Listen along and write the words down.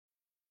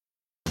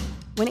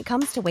When it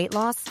comes to weight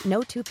loss,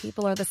 no two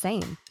people are the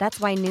same. That's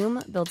why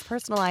Noom builds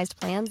personalized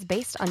plans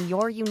based on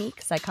your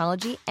unique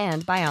psychology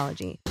and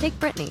biology. Take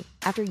Brittany.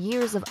 After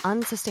years of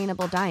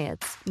unsustainable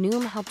diets,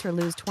 Noom helped her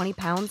lose 20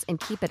 pounds and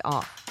keep it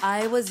off.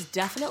 I was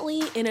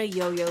definitely in a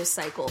yo-yo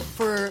cycle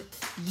for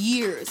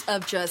years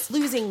of just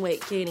losing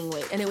weight, gaining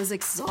weight, and it was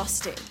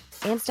exhausting.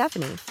 And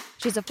Stephanie.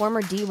 She's a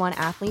former D1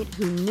 athlete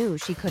who knew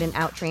she couldn't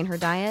outtrain her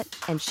diet,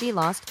 and she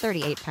lost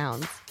 38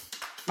 pounds.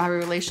 My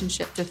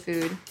relationship to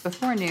food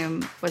before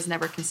Noom was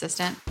never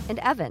consistent. And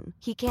Evan,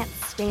 he can't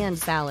stand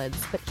salads,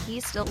 but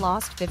he still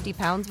lost 50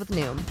 pounds with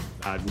Noom.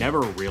 I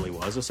never really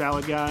was a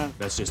salad guy.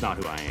 That's just not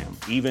who I am.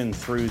 Even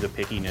through the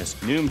pickiness,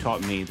 Noom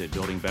taught me that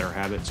building better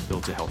habits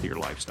builds a healthier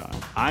lifestyle.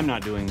 I'm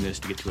not doing this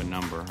to get to a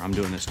number. I'm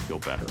doing this to feel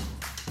better.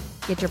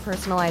 Get your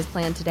personalized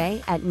plan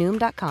today at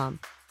Noom.com.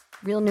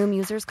 Real Noom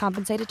users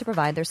compensated to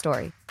provide their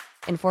story.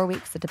 In 4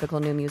 weeks, the typical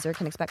Noom user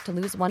can expect to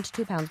lose 1 to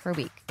 2 pounds per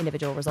week.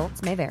 Individual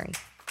results may vary.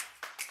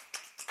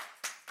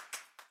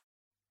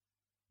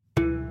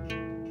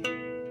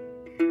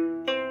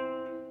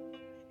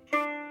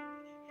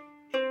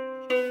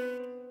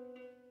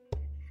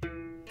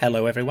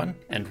 Hello everyone,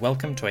 and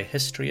welcome to a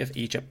History of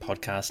Egypt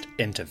podcast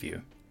interview.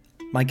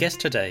 My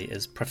guest today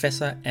is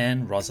Professor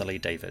Anne Rosalie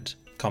David,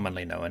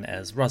 commonly known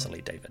as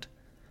Rosalie David.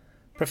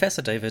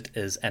 Professor David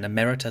is an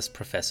emeritus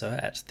professor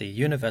at the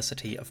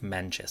University of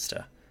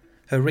Manchester.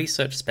 Her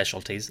research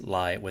specialties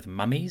lie with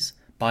mummies,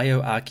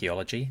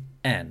 bioarchaeology,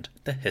 and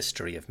the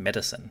history of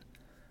medicine.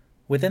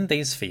 Within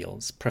these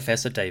fields,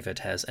 Professor David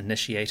has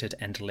initiated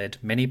and led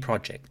many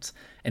projects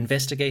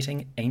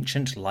investigating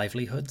ancient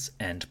livelihoods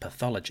and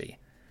pathology.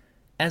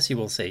 As you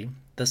will see,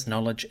 this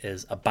knowledge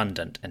is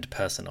abundant and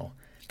personal,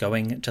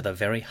 going to the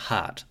very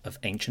heart of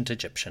ancient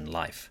Egyptian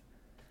life.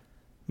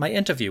 My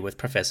interview with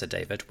Professor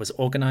David was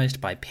organised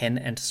by Pen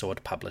and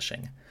Sword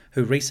Publishing,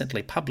 who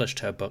recently published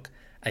her book,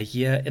 A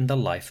Year in the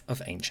Life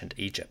of Ancient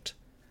Egypt.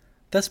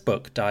 This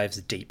book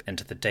dives deep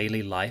into the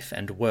daily life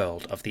and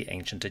world of the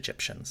ancient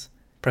Egyptians.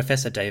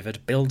 Professor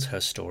David builds her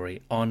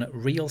story on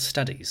real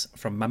studies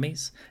from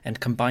mummies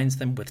and combines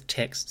them with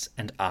texts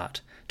and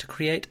art to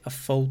create a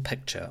full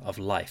picture of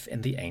life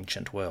in the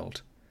ancient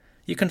world.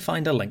 You can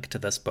find a link to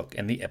this book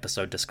in the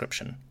episode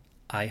description.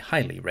 I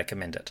highly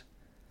recommend it.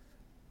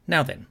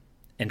 Now then,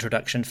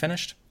 introduction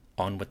finished,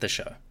 on with the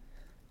show.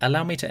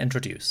 Allow me to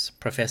introduce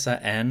Professor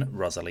Anne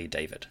Rosalie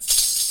David.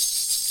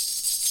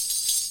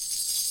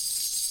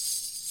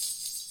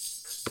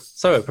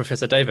 So,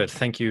 Professor David,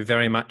 thank you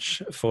very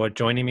much for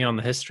joining me on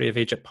the History of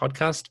Egypt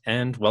podcast,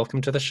 and welcome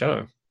to the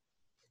show.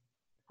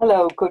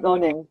 Hello, good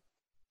morning.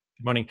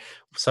 Good morning.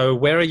 So,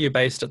 where are you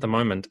based at the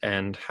moment,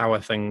 and how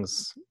are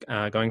things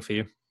going for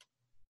you?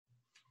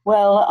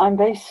 Well, I'm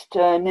based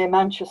near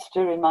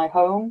Manchester in my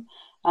home,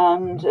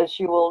 and as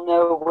you all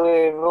know,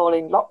 we're all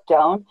in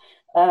lockdown,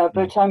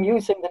 but I'm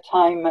using the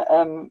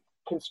time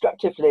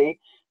constructively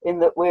in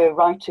that we're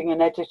writing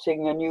and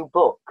editing a new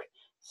book.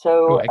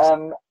 So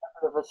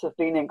of us have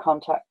been in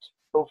contact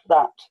over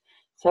that.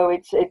 So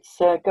it's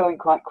going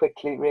quite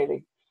quickly,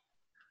 really.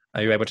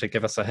 Are you able to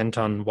give us a hint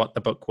on what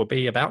the book will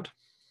be about?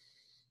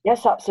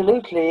 Yes,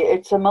 absolutely.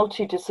 It's a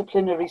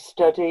multidisciplinary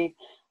study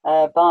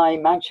by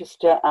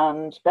Manchester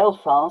and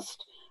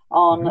Belfast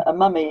on a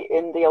mummy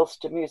in the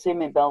Ulster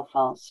Museum in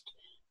Belfast.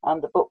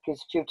 And the book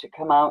is due to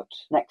come out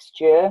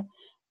next year.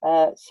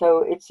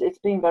 So it's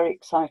been very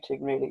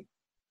exciting, really.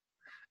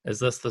 Is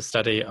this the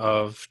study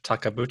of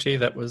Takabuti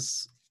that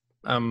was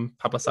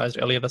publicized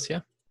earlier this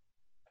year?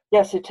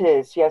 Yes, it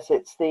is. Yes,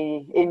 it's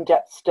the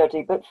in-depth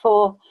study, but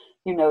for,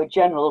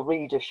 general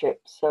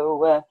readership.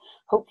 So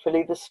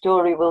hopefully the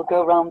story will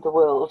go around the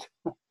world.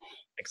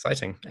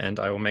 Exciting. And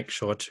I will make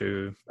sure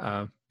to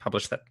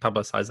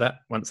publicize that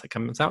once it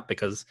comes out,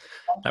 because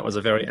that was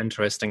a very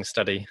interesting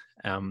study,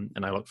 and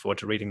I look forward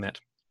to reading that.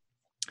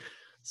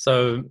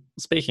 So,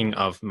 speaking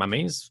of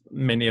mummies,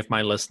 many of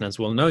my listeners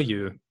will know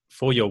you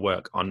for your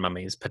work on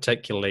mummies,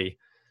 particularly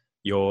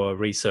your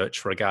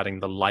research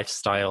regarding the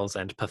lifestyles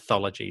and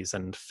pathologies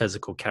and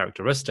physical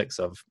characteristics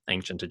of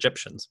ancient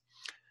Egyptians.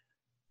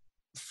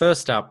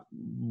 First up,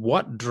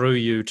 what drew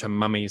you to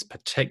mummies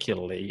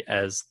particularly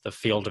as the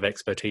field of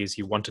expertise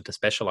you wanted to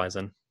specialize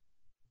in?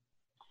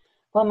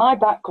 Well, my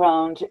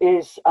background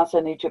is as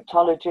an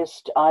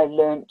Egyptologist. I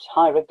learnt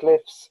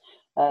hieroglyphs,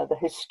 the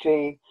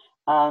history,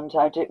 and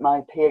I did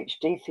my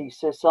PhD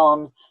thesis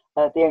on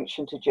the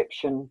ancient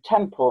Egyptian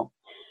temple.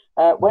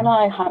 When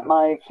I had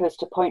my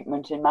first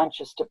appointment in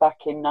Manchester back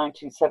in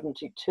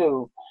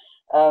 1972,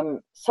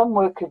 some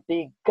work had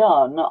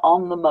begun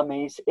on the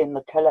mummies in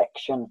the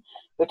collection,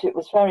 but it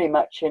was very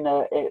much in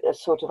a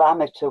sort of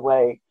amateur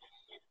way.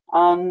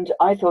 And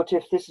I thought,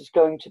 if this is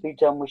going to be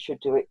done, we should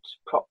do it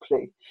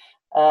properly.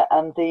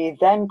 And the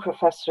then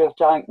Professor of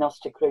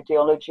Diagnostic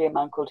Radiology, a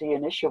man called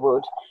Ian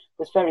Isherwood,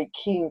 was very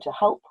keen to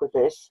help with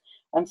this.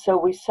 And so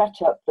we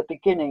set up the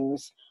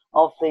beginnings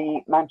of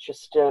the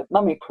Manchester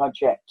Mummy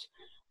Project.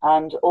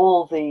 And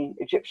all the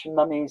Egyptian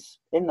mummies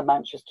in the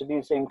Manchester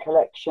Museum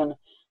collection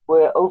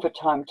were over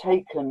time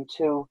taken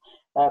to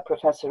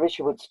Professor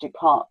Isherwood's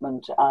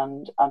department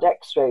and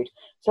x-rayed.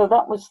 So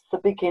that was the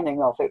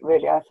beginning of it,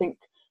 really. I think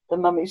the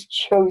mummies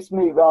chose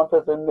me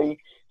rather than me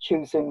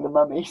choosing the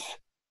mummies.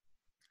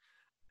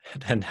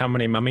 And how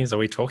many mummies are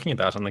we talking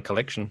about in the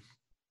collection?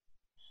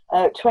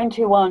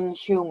 21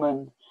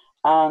 human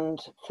and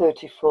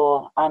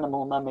 34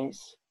 animal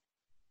mummies.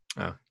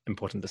 Oh,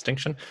 important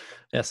distinction.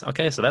 Yes.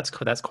 Okay. So that's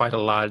quite a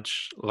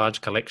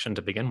large collection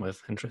to begin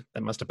with.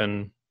 That must have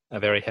been a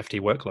very hefty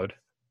workload.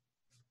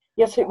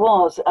 Yes, it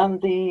was.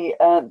 And the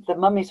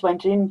mummies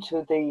went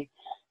into the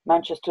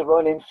Manchester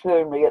Royal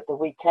Infirmary at the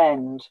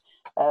weekend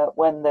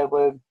when there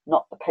were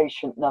not the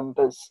patient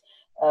numbers,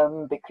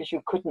 because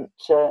you couldn't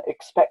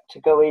expect to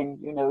go in,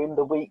 in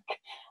the week.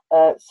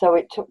 So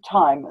it took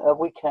time,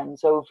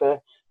 weekends, over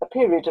a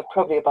period of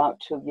probably about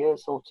 2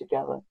 years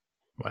altogether.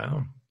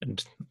 Wow,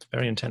 and it's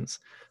very intense.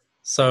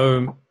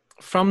 So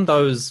from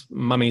those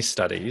mummy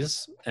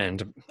studies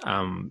and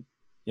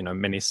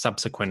many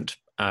subsequent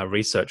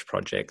research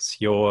projects,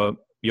 your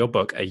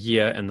book, A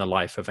Year in the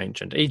Life of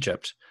Ancient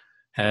Egypt,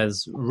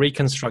 has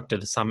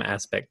reconstructed some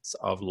aspects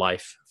of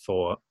life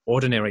for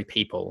ordinary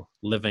people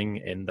living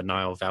in the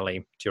Nile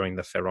Valley during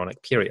the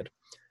Pharaonic period.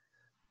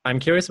 I'm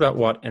curious about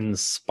what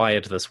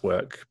inspired this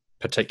work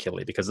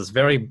particularly, because it's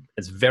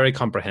very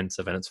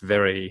comprehensive and it's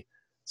very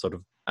sort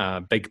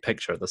of big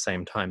picture at the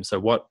same time. So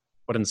what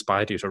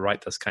inspired you to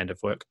write this kind of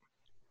work?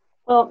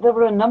 Well, there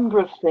were a number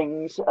of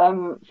things.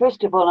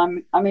 First of all,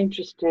 I'm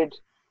interested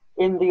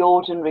in the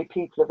ordinary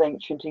people of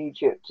ancient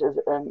Egypt, as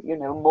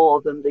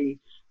more than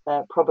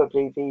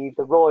probably the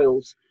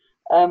royals.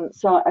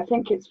 So I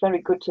think it's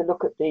very good to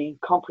look at the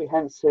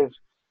comprehensive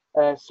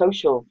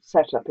social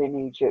setup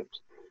in Egypt.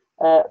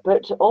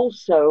 But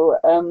also,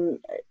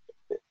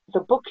 the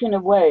book, in a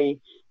way,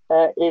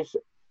 is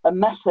a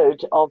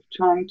method of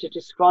trying to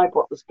describe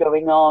what was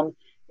going on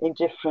in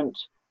different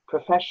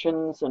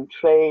professions and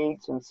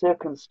trades and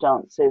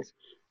circumstances.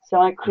 So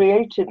I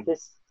created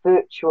this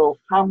virtual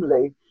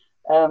family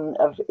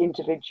of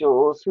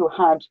individuals who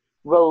had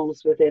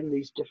roles within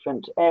these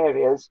different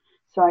areas.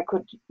 So I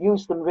could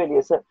use them really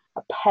as a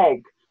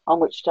peg on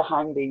which to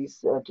hang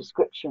these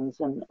descriptions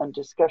and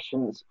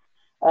discussions.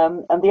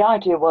 And the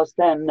idea was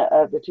then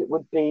that it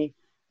would be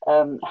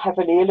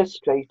heavily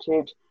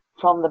illustrated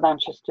from the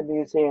Manchester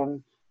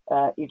Museum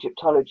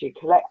Egyptology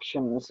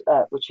collections,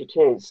 which it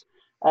is.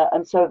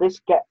 And so this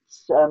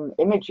gets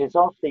images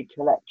of the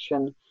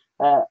collection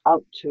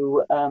out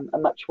to a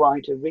much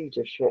wider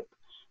readership.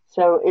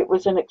 So it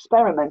was an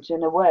experiment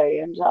in a way,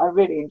 and I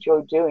really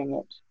enjoyed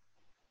doing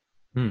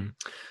it.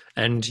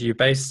 And you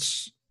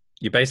based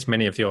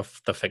many of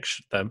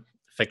the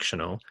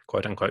fictional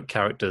quote unquote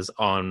characters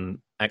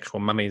on actual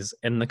mummies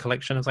in the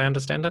collection, as I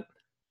understand it.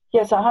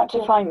 Yes, I had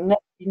to find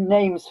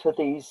names for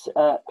these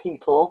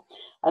people,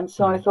 and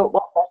so I thought,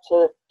 what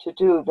better to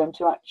do than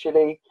to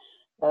actually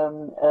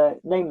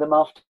name them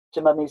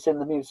after mummies in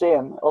the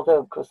museum, although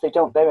of course they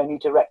don't bear any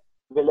direct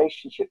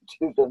relationship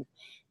to them.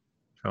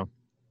 Sure.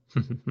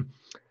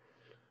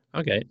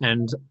 Okay,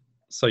 and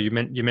so you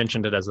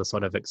mentioned it as a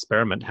sort of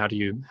experiment. How do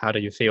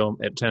you feel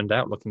it turned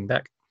out looking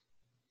back?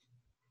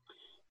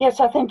 Yes,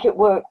 I think it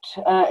worked.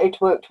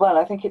 It worked well.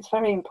 I think it's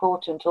very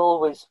important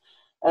always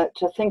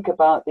to think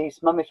about these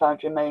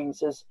mummified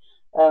remains as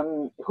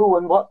who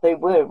and what they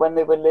were when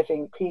they were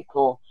living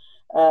people.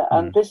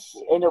 And this,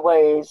 in a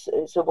way,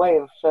 is a way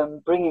of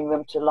bringing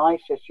them to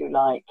life, if you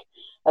like,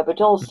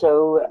 but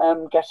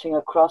also getting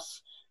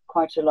across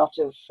quite a lot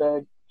of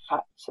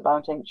facts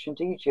about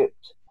ancient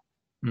Egypt.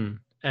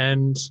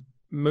 And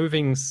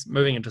moving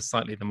into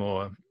slightly the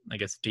more, I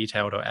guess,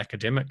 detailed or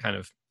academic kind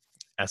of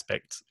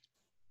aspects,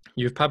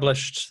 you've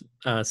published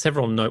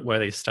several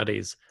noteworthy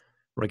studies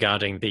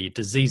regarding the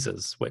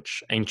diseases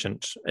which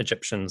ancient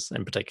Egyptians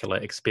in particular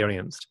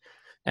experienced.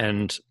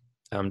 And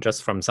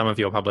just from some of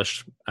your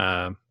published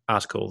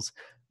articles,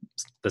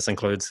 this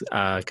includes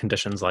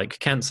conditions like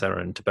cancer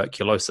and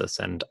tuberculosis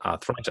and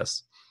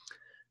arthritis.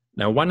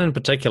 Now, one in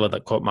particular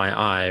that caught my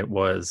eye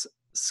was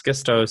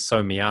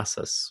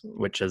schistosomiasis,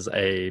 which is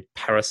a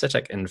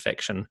parasitic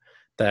infection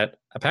that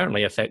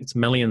apparently affects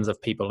millions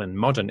of people in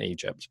modern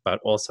Egypt, but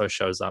also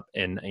shows up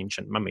in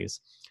ancient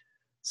mummies.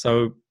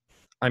 So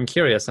I'm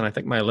curious, and I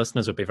think my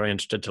listeners would be very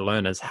interested to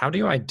learn, is how do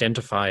you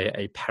identify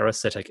a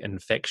parasitic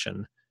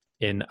infection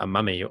in a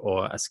mummy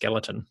or a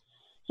skeleton?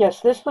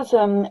 Yes, this was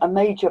a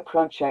major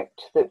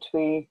project that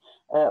we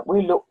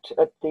looked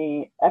at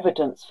the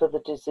evidence for the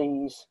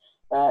disease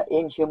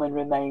in human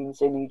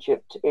remains in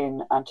Egypt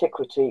in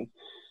antiquity.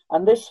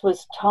 And this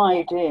was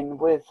tied in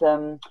with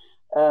a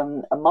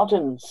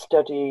modern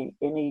study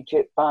in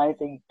Egypt by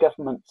the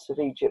governments of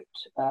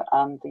Egypt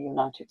and the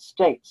United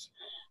States,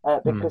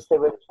 because they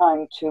were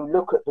trying to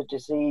look at the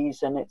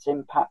disease and its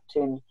impact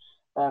in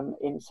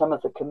some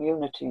of the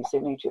communities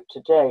in Egypt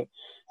today.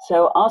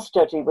 So our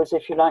study was,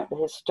 if you like, the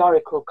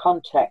historical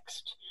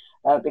context,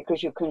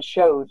 because you can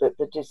show that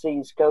the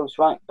disease goes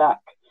right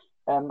back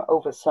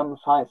over some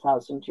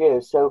 5,000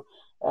 years. So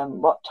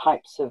what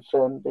types of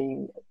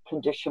the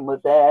condition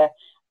were there?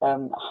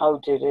 How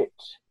did it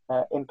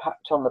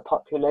impact on the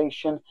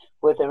population?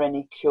 Were there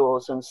any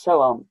cures, and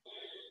so on?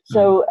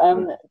 So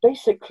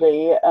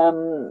basically,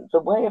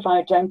 the way of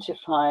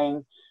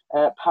identifying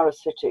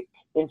parasitic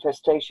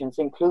infestations,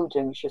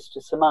 including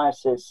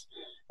schistosomiasis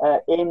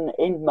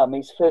in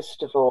mummies,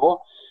 first of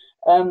all,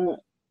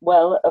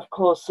 well, of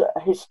course,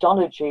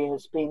 histology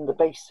has been the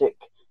basic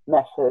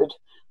method,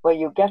 where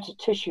you get a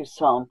tissue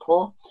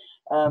sample.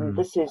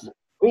 This is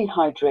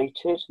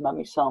rehydrated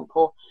mummy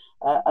sample,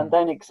 and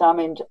then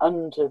examined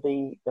under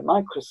the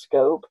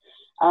microscope.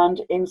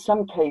 And in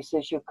some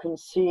cases, you can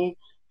see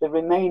the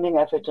remaining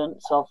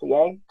evidence of the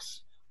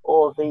eggs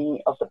or of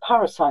the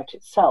parasite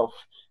itself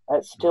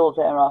still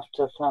there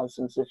after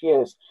thousands of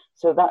years.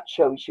 So that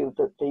shows you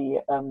that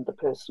the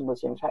person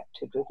was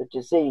infected with a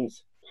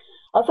disease.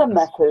 Other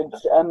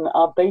methods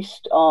are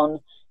based on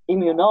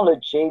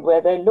immunology,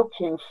 where they're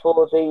looking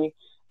for the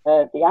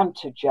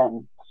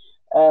antigen.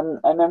 And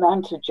an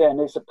antigen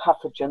is a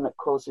pathogen that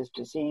causes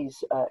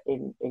disease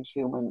in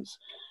humans.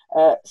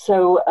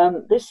 So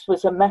this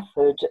was a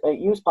method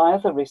used by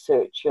other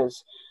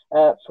researchers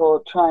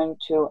for trying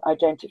to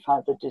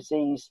identify the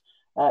disease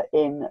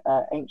in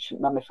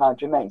ancient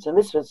mummified remains. And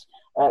this was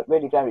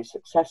really very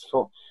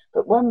successful.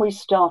 But when we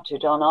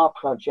started on our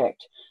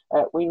project,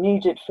 we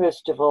needed,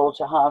 first of all,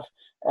 to have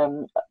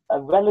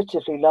a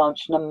relatively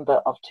large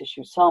number of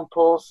tissue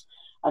samples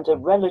and a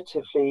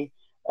relatively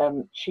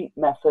cheap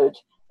method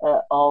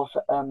of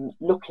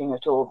looking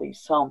at all these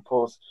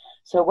samples.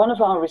 So one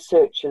of our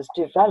researchers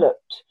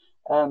developed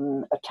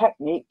a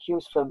technique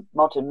used for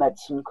modern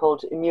medicine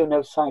called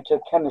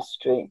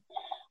immunocytochemistry,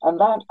 and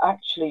that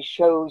actually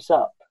shows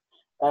up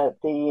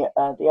the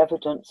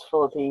evidence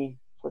for the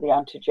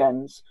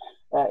antigens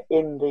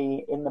in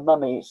the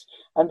mummies,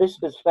 and this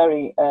was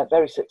very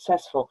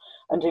successful.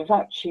 And in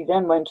fact, she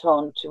then went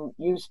on to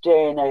use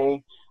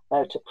DNA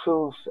to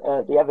prove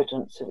the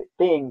evidence of it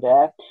being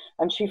there,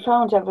 and she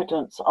found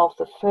evidence of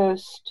the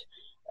first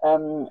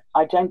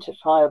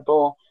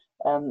identifiable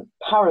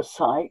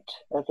parasite,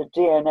 the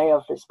DNA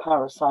of this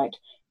parasite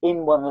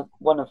in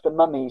one of the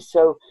mummies.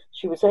 So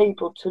she was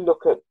able to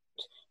look at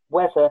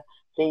whether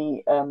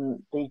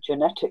the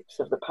genetics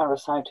of the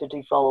parasite had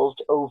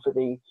evolved over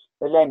the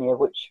millennia,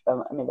 which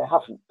I mean, they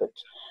haven't, but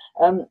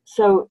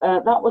so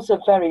that was a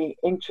very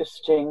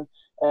interesting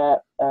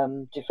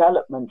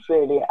development,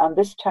 really. And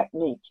this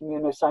technique,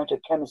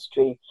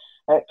 immunocytochemistry,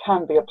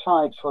 can be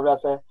applied for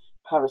other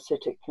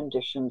parasitic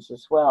conditions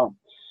as well.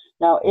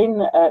 Now,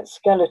 in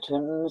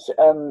skeletons,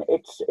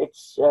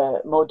 it's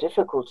more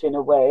difficult in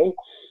a way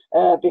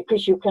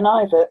because you can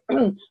either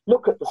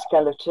look at the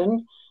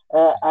skeleton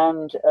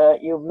and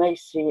you may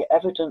see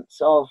evidence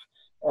of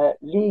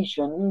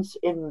lesions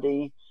in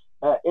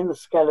the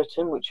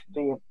skeleton, which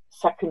would be a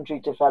secondary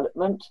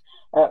development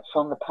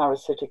from the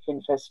parasitic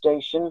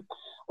infestation,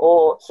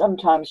 or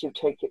sometimes you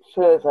take it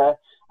further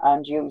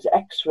and use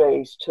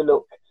X-rays to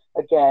look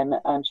again,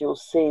 and you'll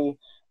see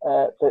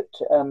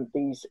that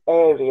these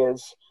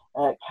areas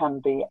can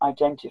be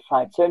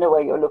identified. So in a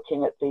way, you're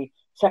looking at the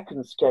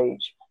second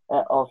stage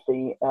of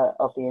the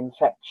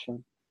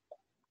infection.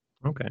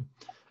 Okay,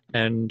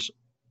 and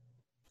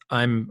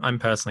I'm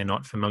personally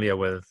not familiar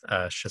with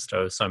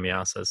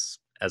schistosomiasis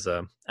as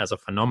a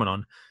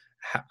phenomenon.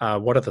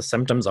 What are the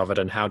symptoms of it,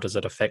 and how does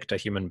it affect a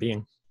human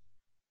being?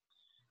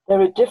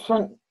 There are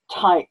different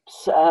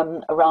types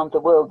around the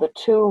world. The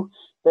two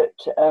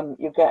that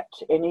you get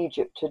in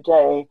Egypt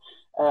today,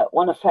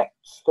 one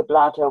affects the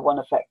bladder, one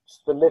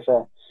affects the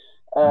liver.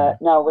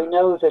 Now, we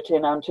know that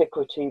in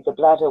antiquity, the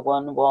bladder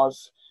one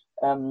was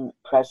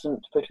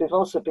present, but we've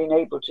also been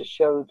able to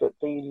show that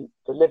the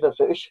liver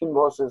version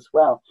was as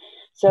well.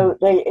 So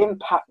they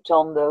impact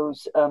on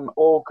those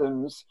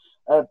organs.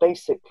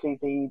 Basically,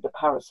 the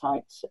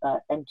parasites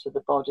enter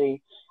the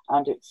body,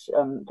 and it's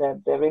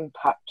their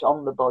impact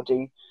on the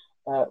body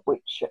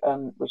which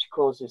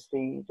causes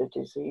the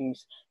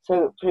disease.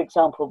 So, for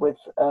example, with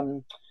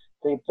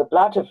the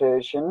bladder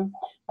version,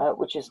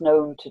 which is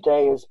known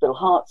today as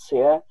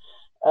bilharzia,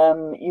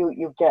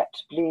 you get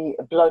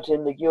blood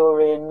in the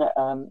urine,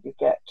 you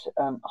get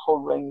a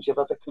whole range of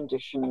other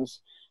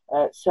conditions.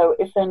 So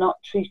if they're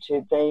not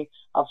treated, they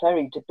are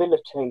very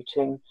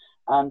debilitating,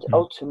 and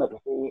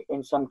ultimately,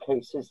 in some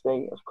cases,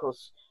 they, of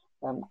course,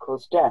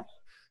 cause death.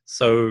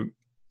 So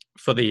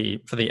for the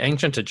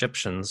ancient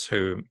Egyptians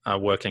who are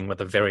working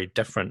with a very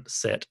different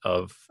set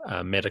of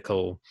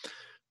medical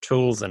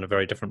tools and a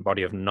very different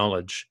body of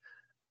knowledge,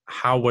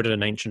 how would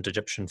an ancient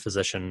Egyptian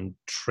physician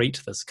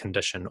treat this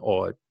condition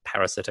or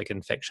parasitic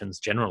infections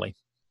generally?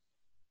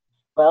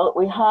 Well,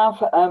 we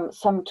have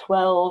some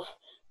 12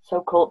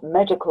 so-called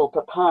medical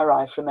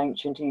papyri from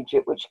ancient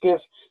Egypt, which give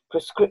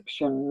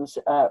prescriptions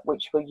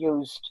which were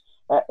used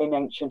in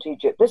ancient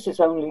Egypt. This is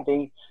only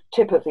the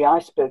tip of the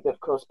iceberg, of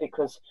course,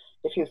 because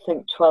if you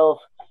think 12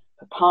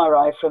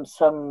 papyri from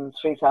some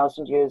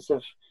 3,000 years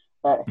of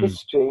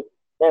history,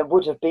 there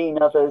would have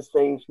been others.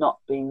 They've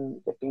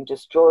been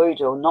destroyed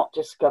or not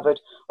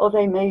discovered, or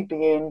they may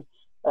be in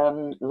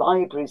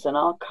libraries and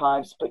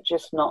archives, but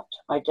just not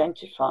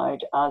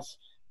identified as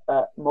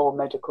more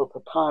medical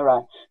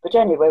papyri. But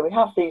anyway, we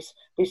have these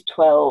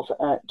 12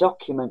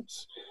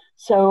 documents.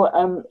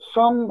 So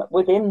from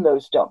within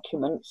those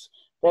documents,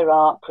 there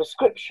are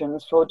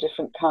prescriptions for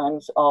different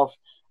kinds of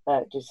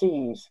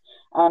disease.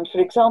 And for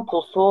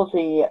example, for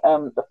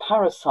the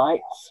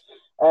parasites,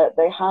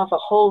 they have a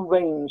whole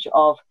range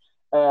of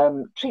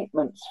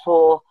treatments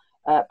for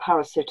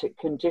parasitic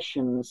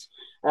conditions.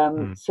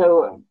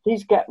 So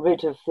these get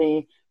rid of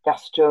the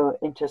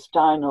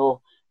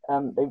gastrointestinal,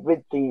 they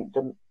rid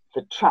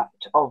the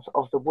tract of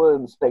the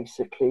worms,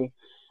 basically.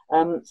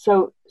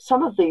 So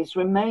some of these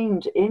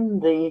remained in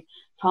the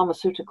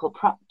pharmaceutical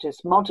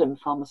practice, modern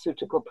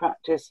pharmaceutical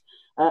practice,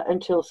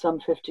 until some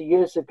 50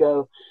 years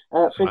ago.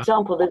 For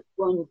example,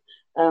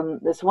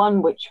 there's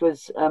one which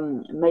was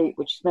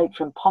made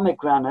from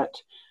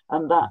pomegranate,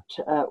 and that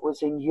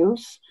was in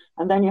use.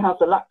 And then you have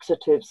the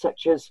laxatives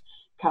such as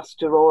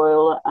castor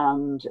oil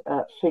and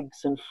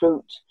figs and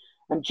fruit,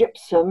 and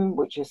gypsum,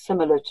 which is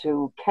similar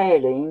to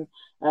kaolin,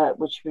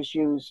 which was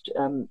used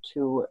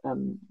to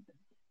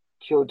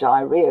cure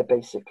diarrhea,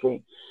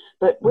 basically.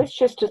 But with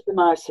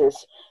schistosomiasis,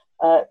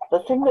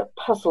 the thing that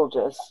puzzled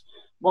us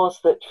was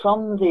that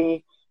from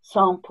the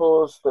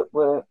samples that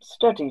were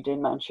studied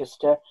in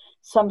Manchester,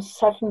 some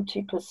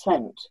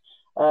 70%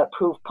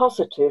 proved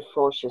positive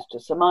for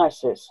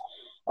schistosomiasis.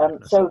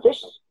 So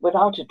this,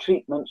 without a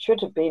treatment, should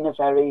have been a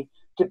very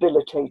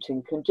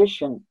debilitating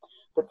condition.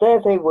 But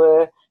there they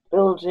were,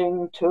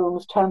 building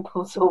tombs,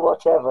 temples, or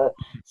whatever.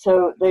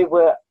 So they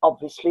were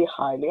obviously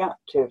highly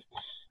active.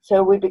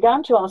 So we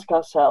began to ask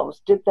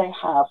ourselves, did they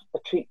have a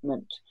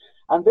treatment?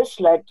 And this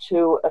led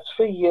to a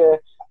 3-year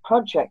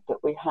project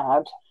that we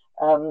had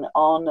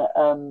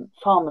on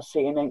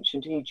pharmacy in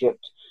ancient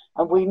Egypt.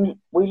 And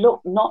we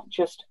looked not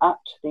just at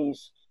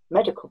these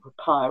medical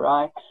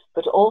papyri,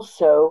 but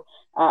also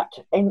at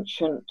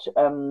ancient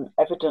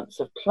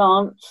evidence of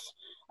plants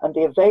and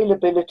the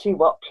availability,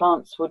 what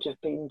plants would have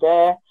been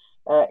there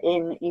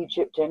in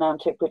Egypt in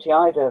antiquity,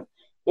 either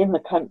in the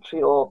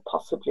country or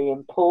possibly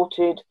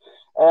imported.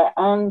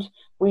 And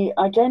we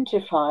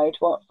identified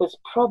what was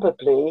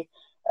probably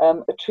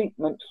a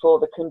treatment for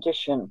the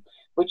condition,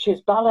 which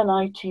is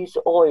balanites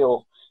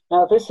oil.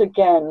 Now, this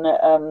again,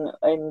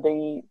 in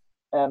the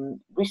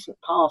recent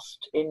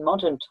past, in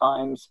modern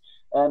times,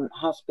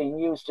 has been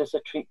used as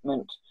a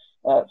treatment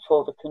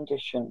for the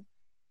condition.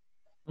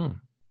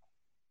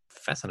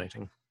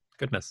 Fascinating.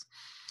 Goodness.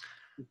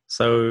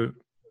 So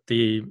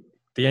the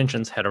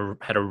ancients had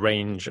a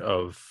range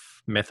of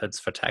methods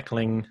for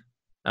tackling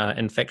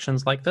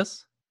infections like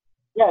this?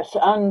 Yes,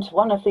 and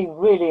one of the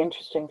really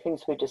interesting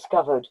things we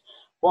discovered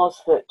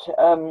was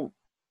that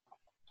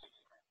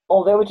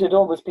although it had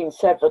always been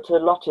said that a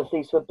lot of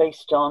these were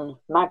based on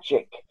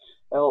magic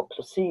or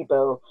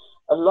placebo,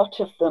 a lot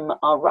of them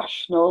are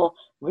rational,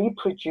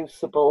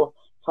 reproducible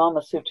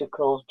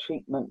pharmaceutical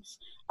treatments.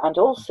 And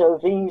also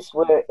these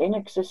were in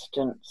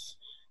existence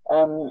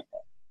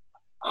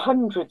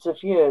hundreds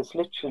of years,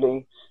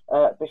 literally,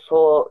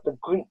 before the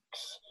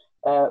Greeks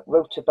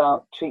wrote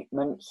about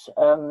treatments,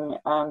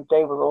 and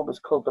they were always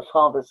called the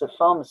fathers of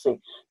pharmacy.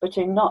 But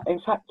in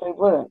fact, they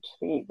weren't.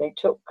 They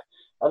took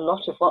a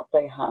lot of what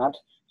they had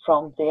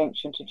from the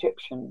ancient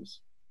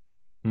Egyptians.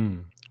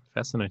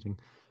 Fascinating.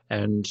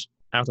 And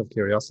out of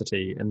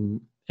curiosity,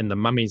 in the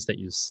mummies that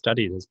you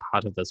studied as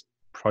part of this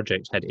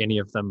project, had any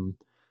of them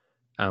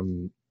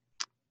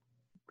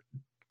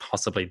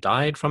possibly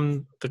died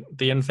from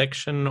the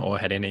infection, or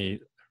had any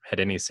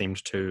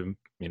seemed to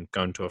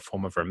go into a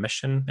form of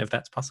remission, if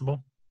that's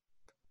possible?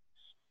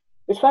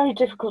 It's very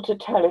difficult to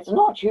tell. It's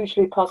not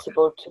usually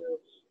possible to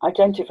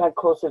identify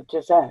cause of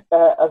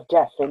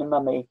death in a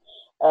mummy.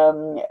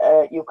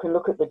 You can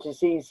look at the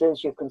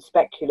diseases, you can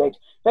speculate.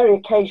 Very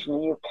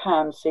occasionally you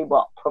can see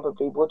what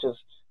probably would have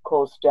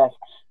caused death.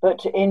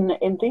 But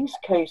in these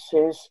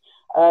cases,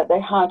 they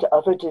had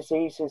other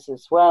diseases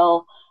as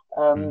well.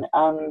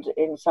 And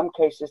in some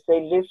cases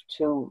they lived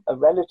to a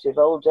relative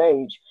old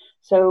age.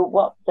 So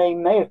what they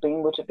may have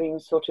been would have been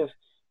sort of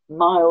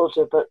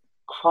milder but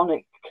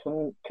chronic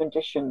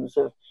conditions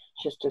of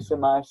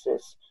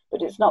schistosomiasis.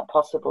 But it's not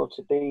possible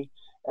to be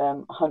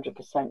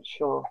 100%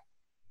 sure.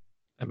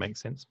 That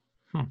makes sense.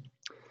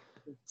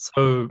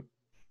 So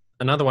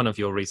another one of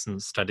your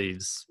recent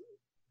studies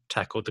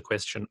tackled the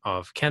question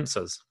of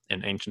cancers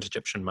in ancient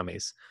Egyptian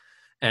mummies.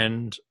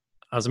 And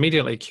I was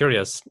immediately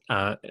curious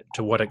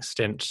to what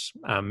extent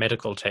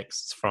medical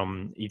texts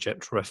from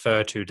Egypt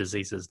refer to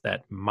diseases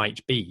that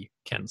might be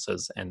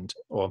cancers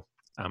or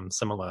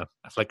similar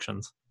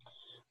afflictions.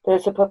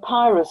 There's a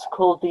papyrus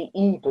called the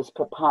Ebers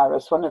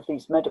papyrus, one of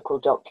these medical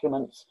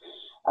documents,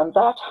 and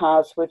that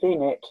has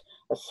within it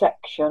a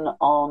section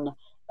on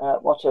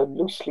what are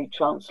loosely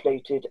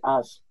translated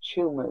as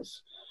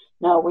tumours.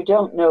 Now, we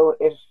don't know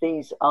if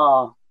these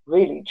are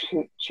really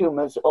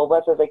tumours or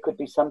whether they could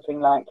be something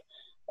like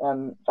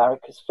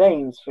varicose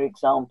veins, for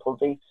example.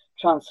 The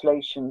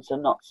translations are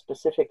not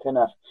specific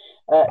enough.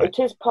 Right. It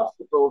is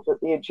possible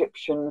that the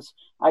Egyptians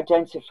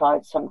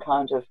identified some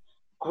kind of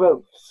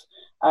growths,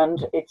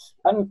 and it's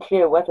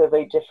unclear whether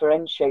they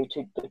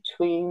differentiated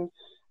between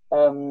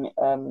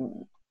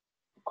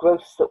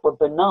growths that were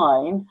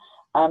benign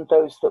and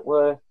those that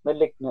were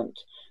malignant.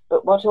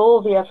 But what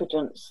all the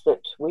evidence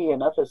that we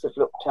and others have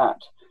looked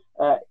at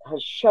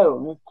has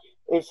shown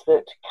is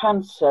that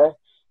cancer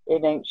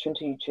in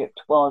ancient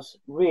Egypt was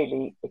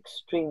really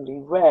extremely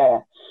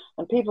rare.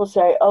 And people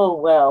say, oh,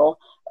 well,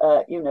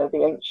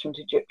 the ancient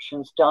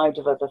Egyptians died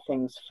of other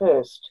things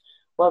first.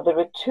 Well, there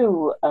are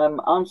two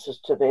answers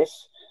to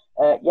this.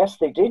 Yes,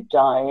 they did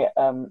die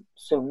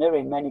sooner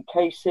in many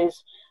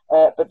cases,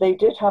 but they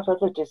did have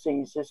other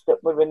diseases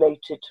that were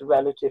related to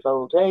relative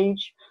old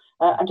age.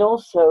 And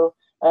also,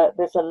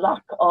 there's a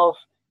lack of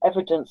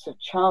evidence of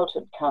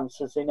childhood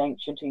cancers in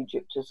ancient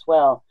Egypt as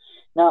well.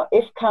 Now,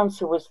 if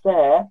cancer was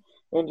there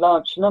in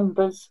large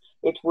numbers,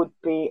 it would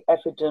be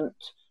evident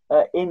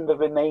in the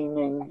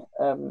remaining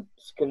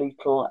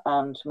skeletal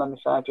and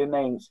mummified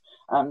remains,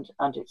 and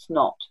it's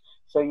not.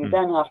 So you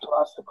then have to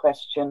ask the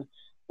question,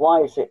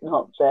 why is it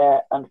not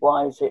there, and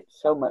why is it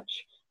so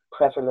much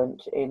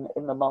prevalent in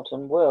the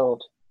modern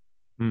world?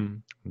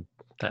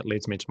 That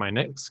leads me to my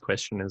next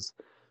question is,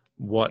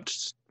 what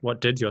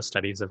did your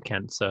studies of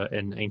cancer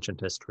in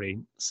ancient history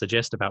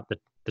suggest about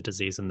the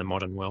disease in the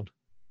modern world?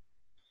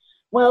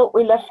 Well,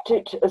 we left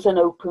it as an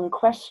open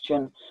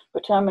question,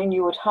 but I mean,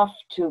 you would have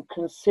to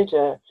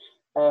consider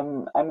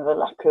the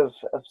lack of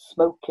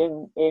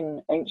smoking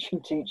in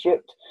ancient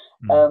Egypt,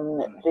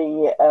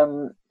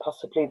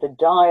 possibly the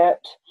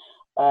diet,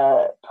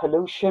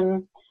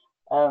 pollution,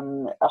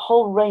 a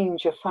whole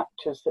range of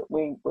factors that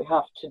we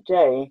have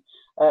today,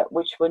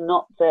 which were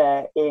not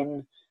there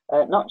in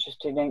not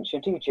just in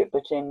ancient Egypt,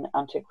 but in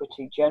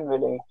antiquity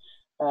generally.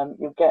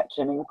 You get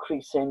an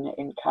increase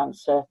in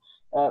cancer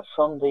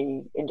from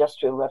the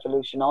Industrial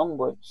Revolution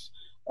onwards.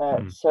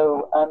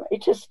 So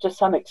it is to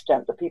some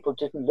extent that people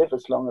didn't live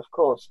as long, of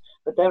course,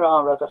 but there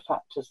are other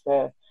factors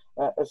there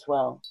as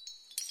well.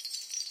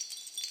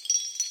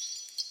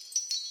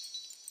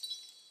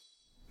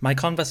 My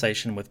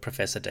conversation with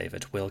Professor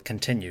David will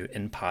continue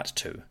in part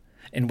 2,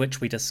 in which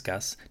we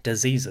discuss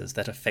diseases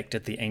that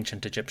affected the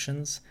ancient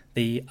Egyptians,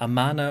 the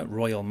Amarna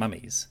royal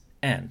mummies,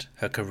 and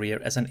her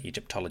career as an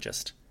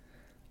Egyptologist.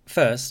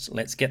 First,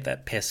 let's get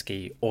that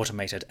pesky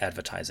automated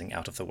advertising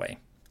out of the way.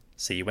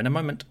 See you in a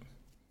moment.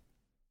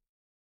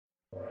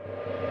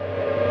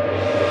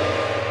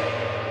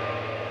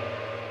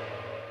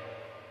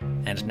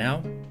 And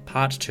now,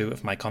 part 2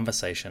 of my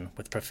conversation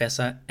with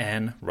Professor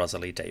Anne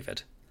Rosalie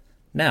David.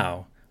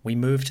 Now, we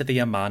move to the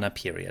Amarna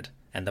period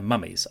and the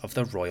mummies of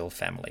the royal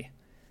family.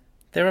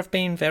 There have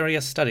been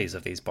various studies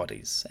of these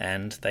bodies,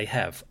 and they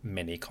have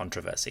many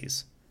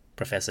controversies.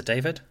 Professor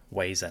David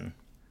weighs in.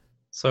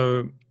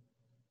 So,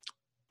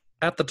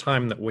 at the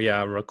time that we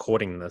are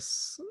recording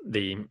this,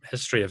 the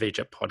History of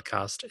Egypt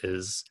podcast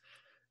is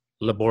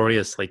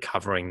laboriously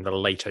covering the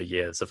later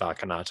years of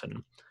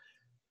Akhenaten.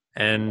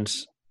 And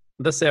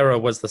this era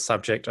was the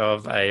subject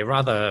of a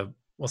rather,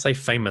 we'll say,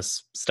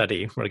 famous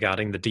study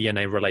regarding the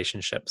DNA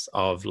relationships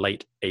of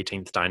late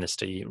 18th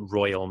dynasty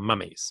royal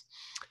mummies.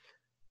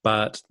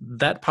 But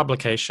that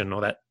publication,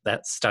 or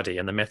that study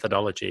and the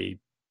methodology,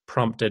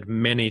 prompted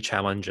many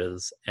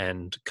challenges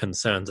and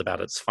concerns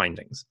about its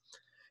findings.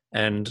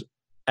 And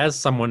as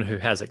someone who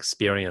has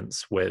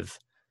experience with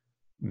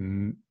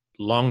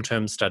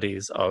long-term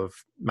studies of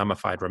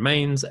mummified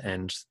remains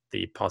and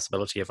the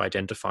possibility of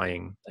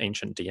identifying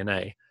ancient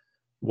DNA,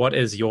 what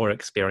is your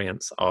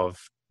experience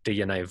of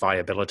DNA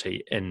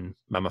viability in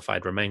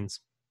mummified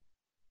remains?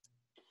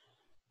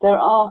 There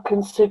are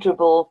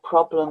considerable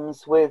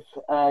problems with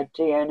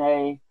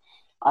DNA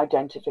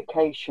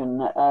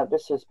identification.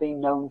 This has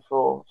been known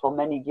for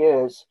many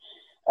years.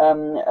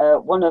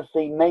 One of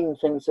the main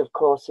things, of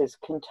course, is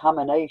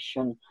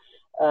contamination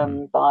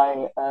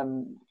by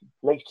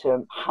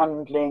later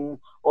handling,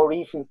 or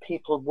even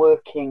people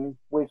working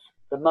with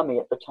the mummy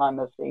at the time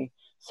of the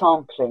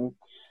sampling.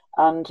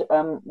 And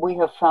we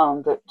have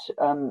found that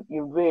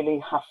you really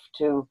have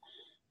to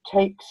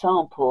take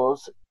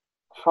samples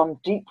from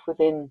deep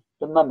within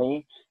the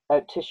mummy.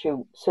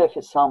 Tissue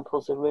surface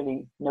samples are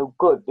really no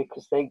good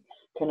because they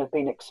can have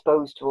been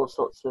exposed to all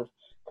sorts of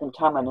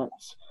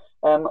contaminants.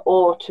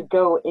 Or to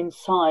go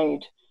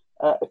inside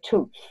a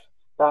tooth,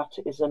 that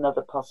is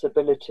another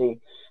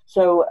possibility.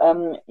 So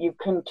you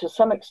can, to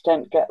some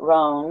extent, get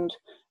round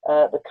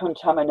the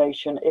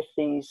contamination if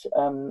these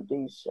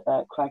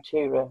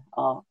criteria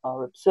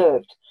are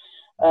observed.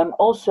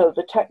 Also,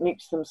 the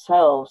techniques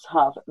themselves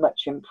have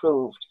much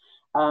improved,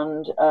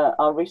 and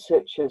our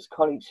researchers,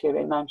 colleagues here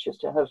in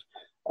Manchester, have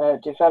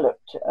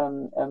developed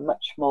a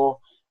much more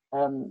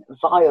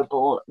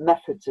viable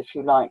methods, if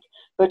you like.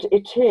 But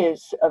it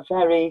is a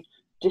very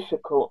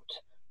difficult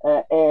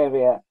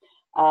area,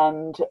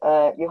 and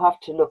you have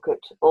to look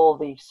at all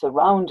the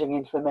surrounding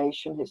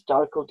information,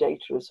 historical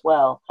data as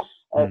well,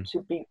 to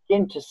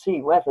begin to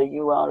see whether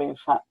you are in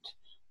fact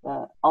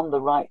on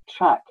the right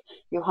track.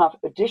 You have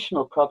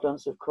additional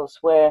problems, of course,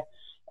 where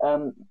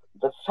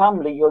the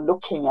family you're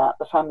looking at,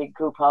 the family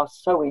group, are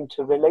so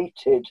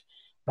interrelated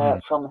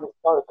from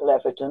historical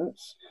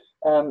evidence.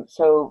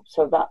 So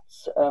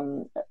that's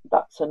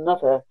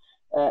another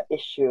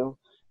issue.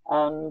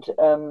 and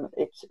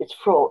it's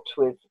fraught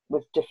with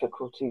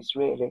difficulties,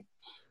 really.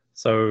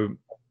 So,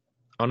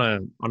 on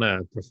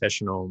a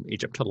professional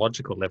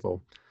Egyptological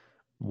level,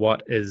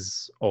 what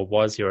is or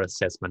was your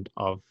assessment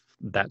of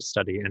that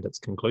study and its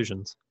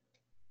conclusions?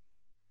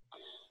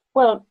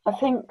 Well, I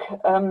think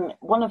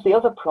one of the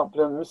other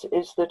problems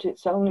is that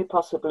it's only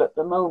possible at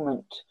the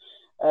moment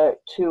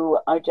to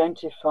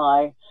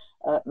identify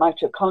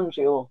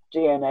mitochondrial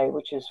DNA,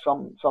 which is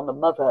from the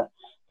mother.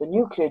 The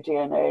nuclear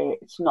DNA,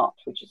 it's not,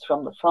 which is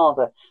from the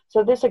father.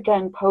 So this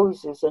again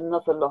poses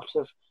another lot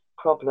of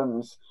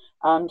problems.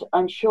 And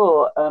I'm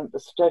sure the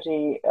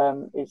study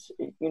is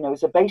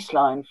a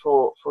baseline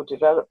for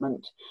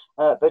development,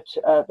 but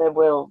there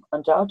will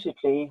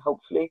undoubtedly,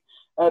 hopefully,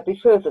 be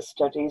further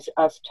studies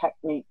as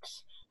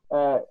techniques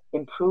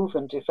improve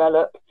and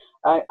develop.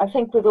 I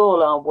think with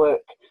all our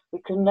work, we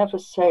can never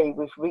say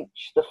we've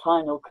reached the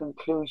final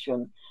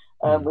conclusion.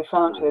 We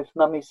found with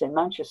Mummies in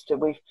Manchester,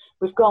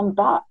 we've gone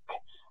back.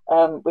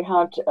 We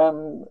had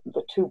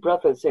the two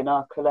brothers in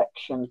our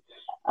collection,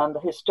 and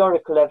the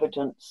historical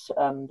evidence,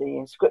 the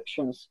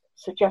inscriptions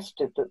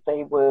suggested that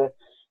they were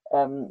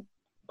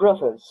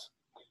brothers,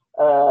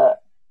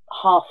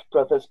 half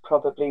brothers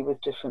probably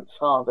with different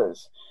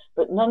fathers.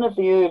 But none of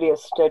the earlier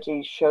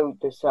studies showed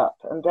this up.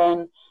 And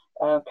then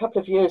a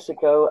couple of years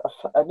ago,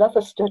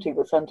 another study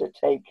was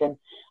undertaken,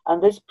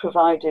 and this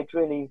provided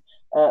really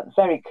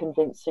very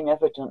convincing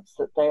evidence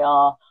that they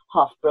are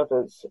half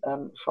brothers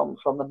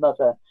from the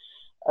mother.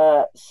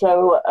 It's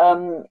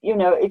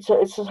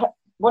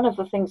one of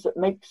the things that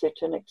makes it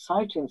an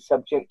exciting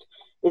subject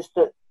is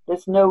that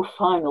there's no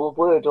final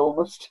word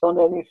almost on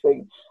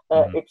anything.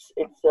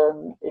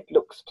 It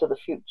looks to the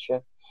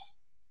future.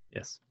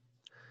 Yes,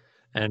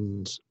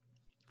 and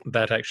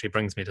that actually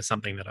brings me to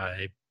something that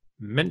I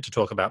meant to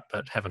talk about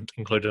but haven't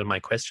included in my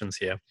questions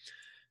here.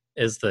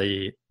 Is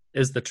the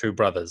two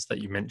brothers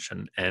that you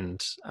mentioned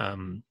and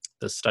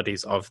the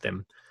studies of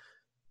them.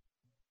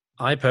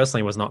 I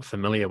personally was not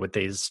familiar with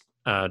these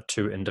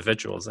two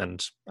individuals,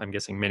 and I'm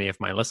guessing many of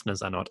my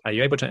listeners are not. Are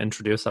you able to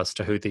introduce us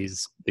to who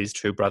these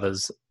two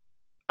brothers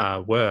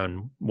were,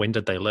 and when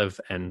did they live,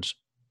 and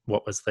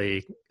what was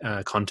the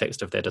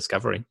context of their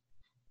discovery?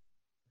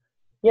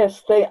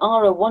 Yes, they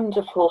are a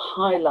wonderful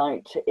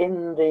highlight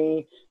in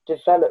the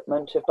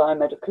development of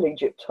biomedical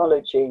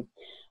Egyptology.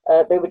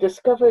 They were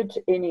discovered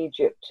in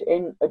Egypt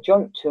in a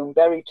joint tomb,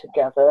 buried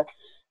together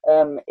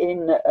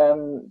in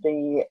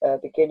the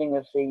beginning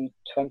of the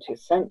 20th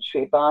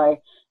century by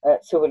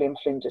Sir William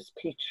Flinders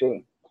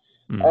Petrie.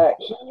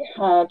 He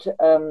had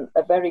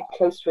a very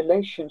close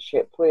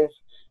relationship with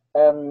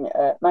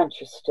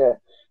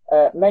Manchester.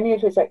 Many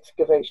of his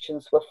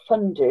excavations were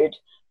funded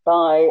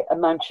by a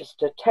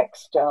Manchester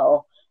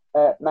textile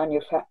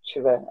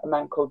manufacturer, a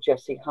man called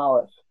Jesse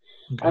Howarth.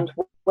 Okay. And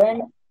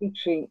when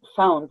Petrie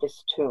found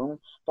this tomb,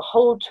 the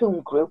whole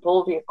tomb group,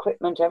 all the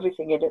equipment,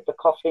 everything in it, the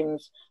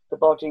coffins, the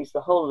bodies,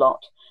 the whole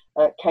lot,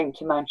 came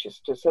to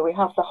Manchester. So we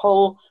have the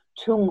whole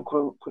tomb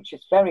group, which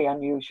is very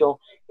unusual,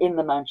 in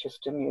the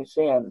Manchester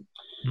Museum.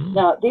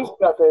 Now, these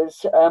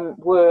brothers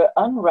were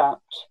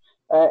unwrapped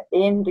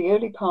in the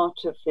early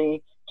part of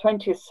the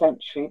 20th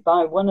century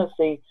by one of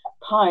the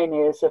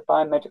pioneers of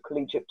biomedical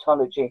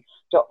Egyptology,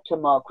 Dr.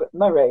 Margaret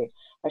Murray.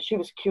 And she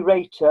was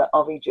curator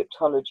of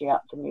Egyptology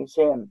at the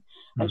museum.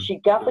 And she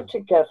gathered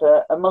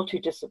together a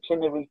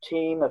multidisciplinary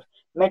team of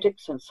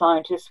medics and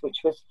scientists, which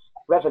was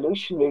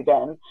revolutionary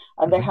then,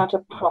 and they had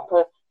a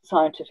proper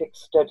scientific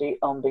study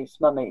on these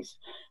mummies.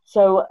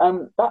 So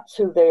that's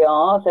who they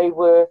are. They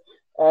were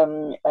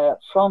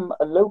from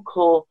a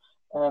local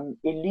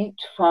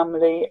elite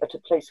family at a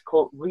place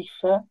called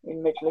Rifa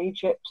in Middle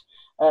Egypt.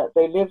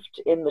 They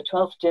lived in the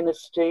 12th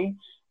dynasty,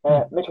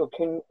 Middle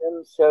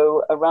Kingdom,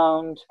 so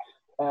around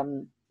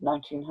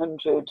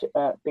 1900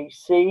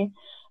 BC.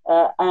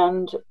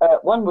 And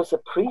one was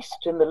a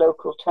priest in the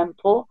local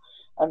temple,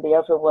 and the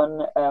other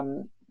one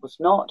was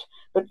not.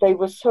 But they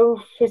were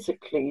so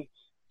physically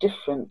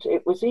different.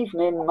 It was even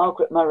in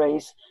Margaret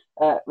Murray's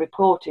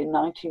report in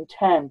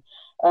 1910.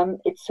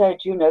 It said,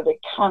 they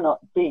cannot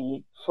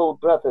be full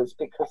brothers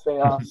because they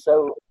are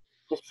so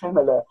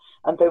dissimilar.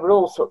 And there were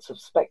all sorts of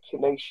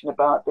speculation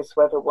about this,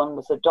 whether one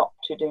was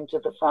adopted into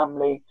the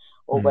family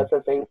or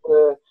whether they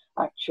were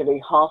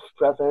actually half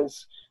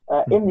brothers.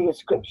 In the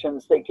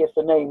inscriptions, they give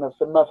the name of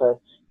the mother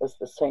as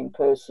the same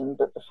person,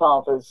 but the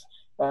fathers,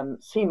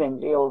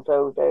 seemingly,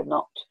 although they're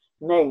not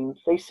named,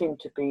 they seem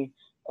to be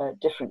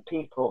different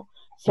people.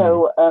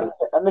 So,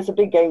 and there's a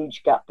big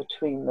age gap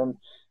between them.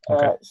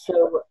 Okay.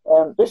 So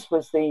this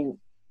was the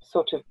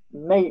sort of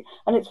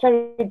and it's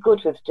very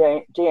good with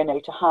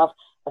DNA to have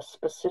a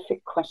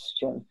specific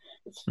question.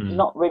 It's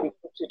not really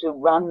to do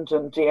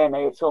random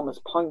DNA, it's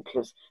almost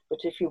pointless. But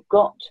if you've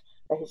got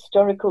a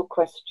historical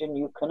question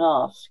you can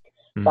ask,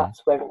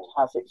 that's where it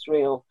has its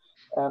real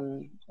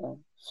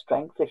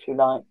strength, if you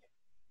like.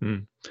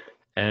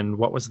 And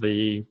what was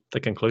the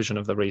conclusion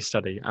of the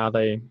restudy? Are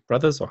they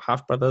brothers or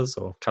half-brothers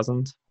or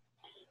cousins?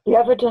 The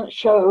evidence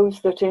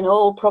shows that in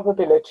all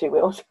probability,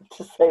 we also have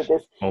to say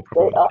this, they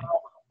are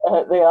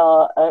They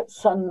are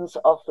sons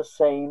of the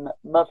same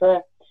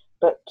mother,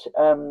 but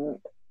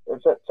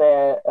that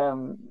the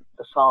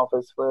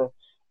fathers were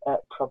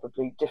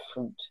probably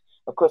different.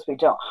 Of course, we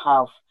don't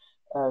have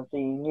the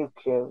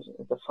nuclear,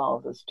 the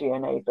father's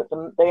DNA, but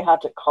they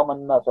had a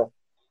common mother.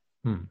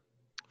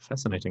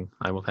 Fascinating.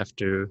 I will have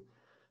to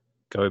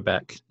go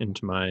back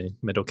into my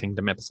Middle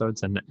Kingdom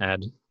episodes and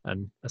add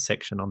a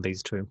section on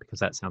these two, because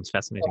that sounds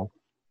fascinating.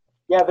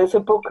 Yeah, there's a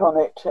book on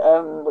it,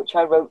 which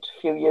I wrote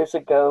a few years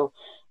ago,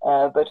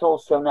 but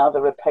also now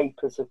there are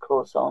papers, of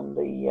course, on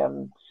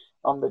the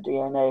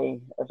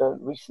DNA, the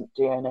recent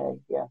DNA.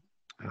 Yeah.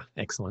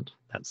 Excellent.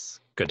 That's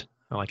good.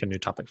 I like a new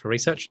topic for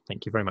research.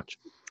 Thank you very much.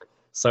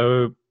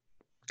 So,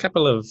 a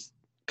couple of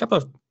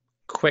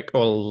quick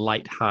or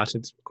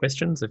light-hearted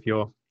questions, if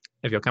you're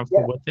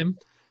comfortable with them.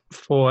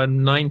 For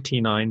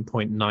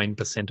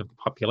 99.9% of the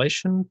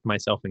population,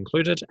 myself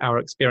included, our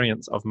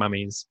experience of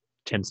mummies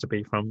tends to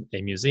be from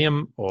a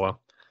museum or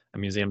a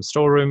museum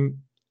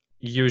storeroom,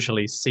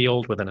 usually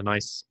sealed within a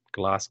nice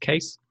glass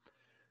case.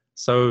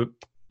 So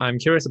I'm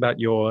curious about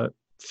your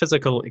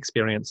physical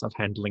experience of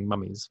handling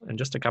mummies and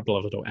just a couple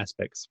of little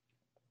aspects.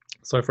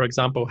 So, for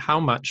example, how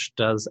much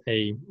does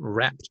a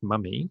wrapped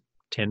mummy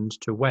tend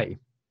to weigh?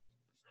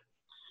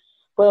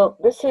 Well,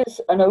 this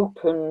is an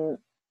open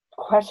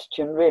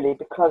question, really,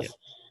 because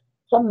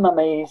some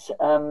mummies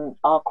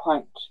are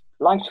quite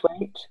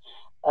lightweight.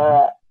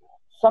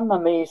 Some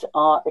mummies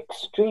are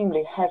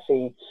extremely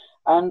heavy,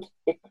 and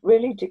it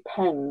really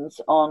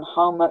depends on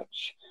how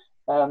much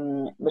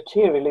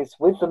material is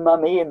with the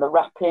mummy in the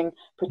wrapping,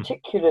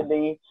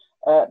 particularly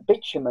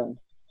bitumen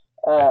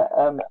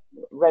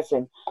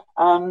resin.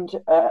 And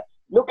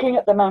looking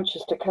at the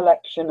Manchester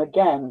collection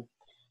again,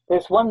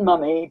 there's one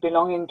mummy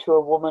belonging to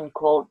a woman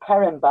called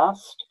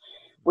Perembast,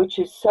 which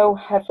is so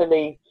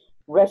heavily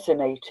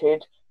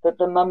resinated that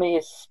the mummy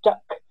is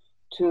stuck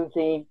to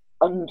the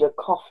under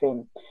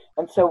coffin.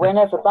 And so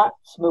whenever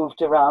that's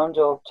moved around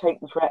or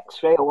taken for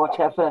x-ray or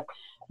whatever,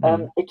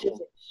 it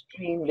is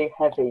extremely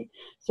heavy.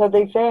 So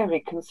they vary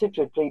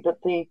considerably,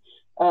 but the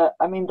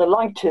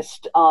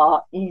lightest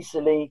are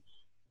easily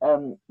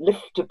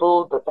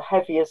liftable, but the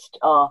heaviest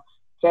are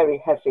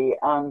very heavy.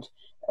 And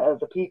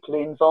the people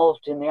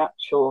involved in the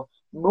actual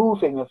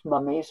moving of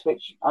mummies,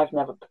 which I've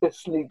never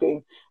personally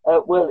been,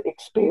 will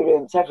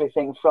experience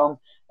everything from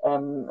a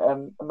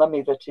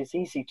mummy that is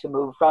easy to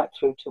move right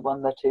through to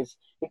one that is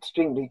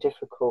extremely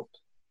difficult.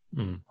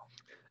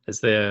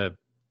 Is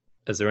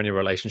there any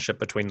relationship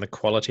between the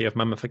quality of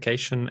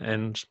mummification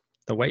and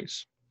the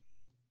weight?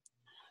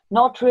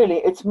 Not really.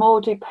 It's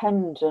more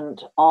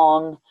dependent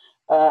on,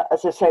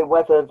 as I say,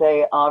 whether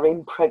they are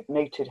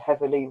impregnated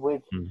heavily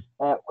with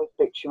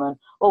bitumen,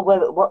 or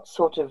what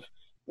sort of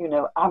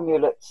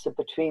amulets are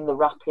between the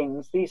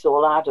wrappings. These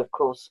all add, of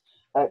course,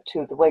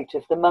 to the weight.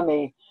 If the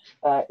mummy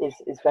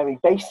is very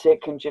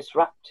basic and just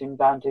wrapped in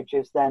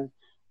bandages, then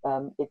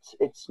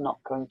it's not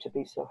going to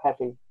be so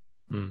heavy.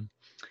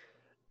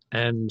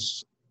 And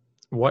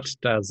what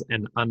does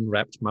an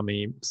unwrapped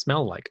mummy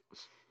smell like?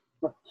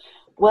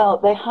 Well,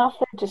 they have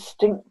their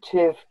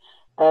distinctive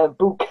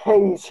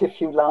bouquets,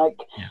 if you like,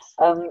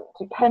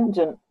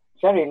 dependent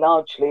very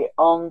largely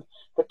on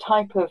the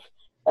type of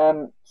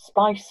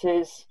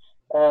spices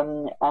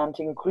and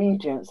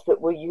ingredients that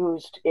were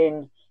used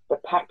in the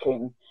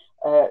packing.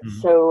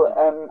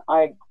 So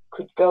I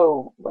could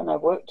go, when I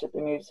worked at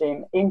the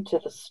museum, into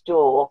the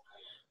store,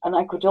 and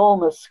I could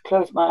almost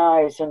close my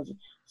eyes and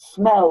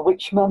smell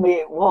which mummy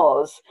it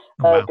was,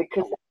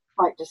 because they're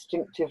quite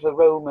distinctive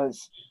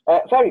aromas.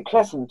 Very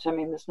pleasant. I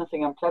mean, there's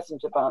nothing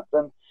unpleasant about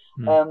them.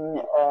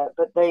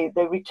 But they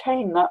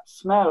retain that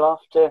smell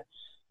after,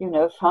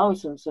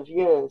 thousands of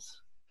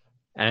years.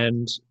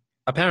 And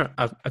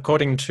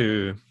according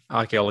to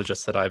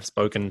archaeologists that I've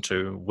spoken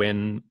to,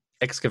 when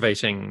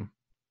excavating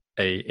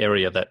an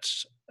area that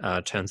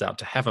turns out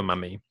to have a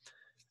mummy,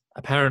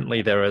 apparently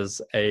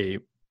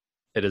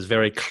it is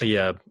very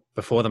clear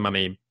before the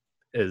mummy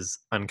is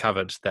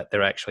uncovered that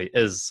there actually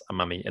is a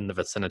mummy in the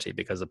vicinity,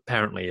 because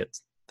apparently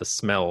the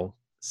smell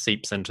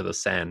seeps into the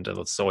sand or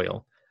the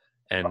soil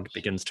and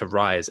begins to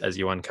rise as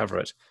you uncover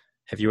it.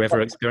 Have you ever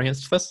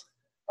experienced this?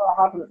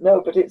 I haven't,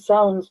 no, but it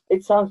sounds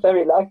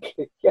very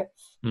likely, yes.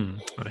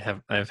 I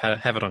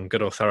have it on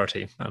good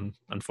authority.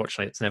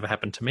 Unfortunately, it's never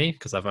happened to me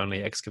because I've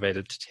only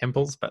excavated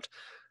temples, but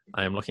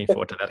I am looking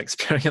forward to that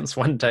experience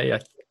one day,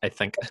 I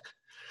think.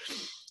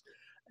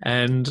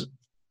 And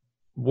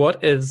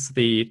what is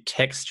the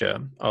texture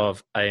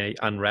of a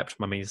unwrapped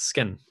mummy's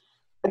skin?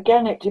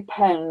 Again, it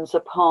depends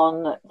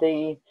upon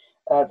the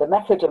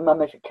method of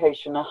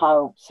mummification and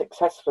how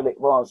successful it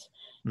was.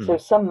 So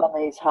some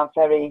mummies have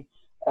very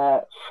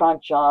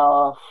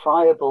fragile,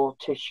 friable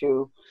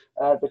tissue.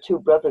 The two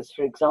brothers,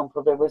 for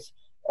example, there was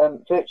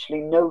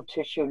virtually no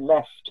tissue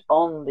left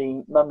on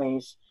the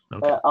mummies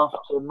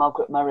after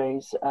Margaret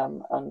Murray's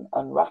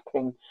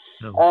unwrapping.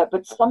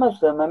 But some of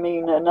them,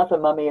 another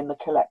mummy in the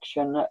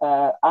collection,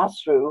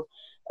 Asru,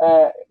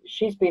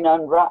 she's been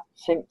unwrapped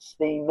since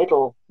the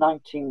middle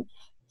 19th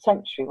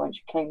century when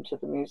she came to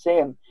the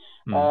museum,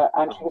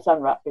 and she was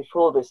unwrapped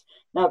before this.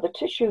 Now the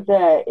tissue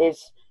there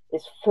is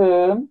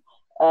firm.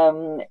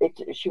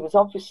 She was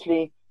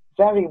obviously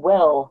very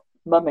well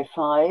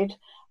mummified,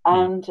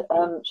 and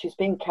she's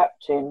been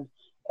kept in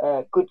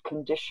good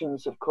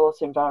conditions, of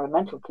course,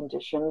 environmental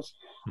conditions,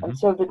 and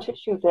so the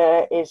tissue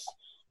there is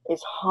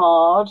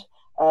hard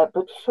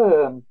but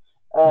firm.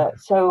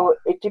 So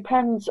it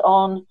depends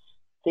on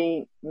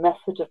the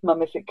method of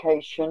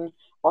mummification,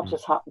 what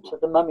has happened to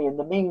the mummy in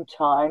the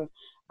meantime,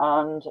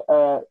 and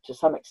to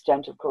some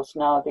extent, of course,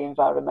 now the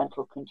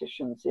environmental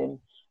conditions in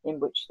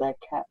which they're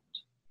kept.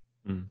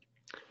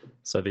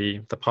 So the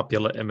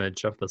popular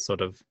image of the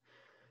sort of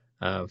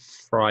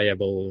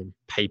friable,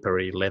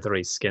 papery,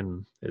 leathery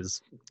skin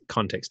is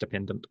context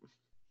dependent.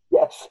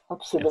 Yes,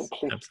 absolutely.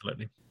 Yes,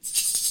 absolutely.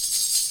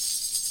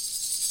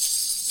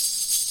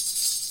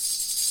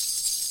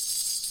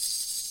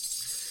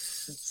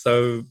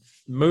 So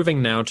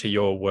moving now to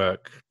your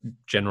work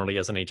generally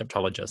as an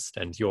Egyptologist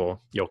and your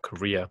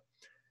career,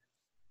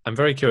 I'm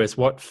very curious,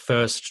 what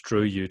first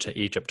drew you to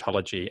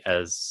Egyptology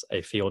as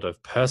a field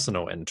of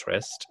personal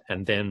interest,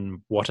 and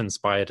then what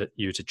inspired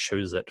you to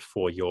choose it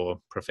for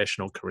your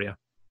professional career?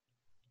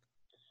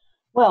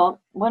 Well,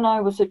 when I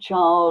was a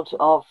child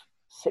of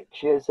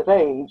 6 years of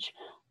age,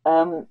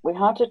 we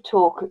had a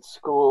talk at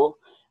school,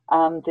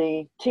 and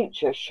the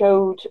teacher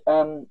showed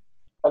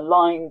a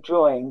line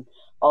drawing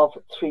of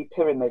 3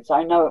 pyramids.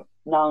 I now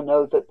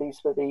know that these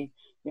were the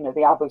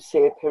Abu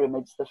Sir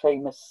pyramids, the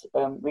famous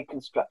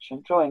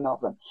reconstruction drawing of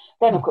them.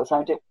 Then, of course,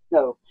 I didn't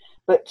know.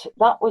 But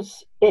that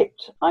was it.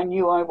 I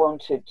knew I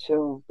wanted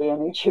to be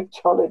an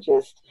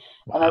Egyptologist.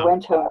 Wow. And I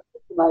went home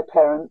to my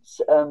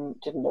parents,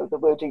 didn't know the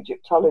word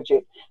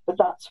Egyptology, but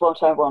that's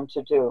what I want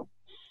to do.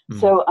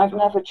 So I've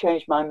never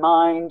changed my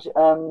mind.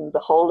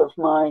 The whole of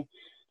my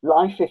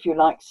life, if you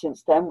like,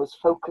 since then was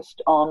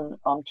focused on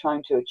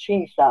trying to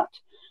achieve that.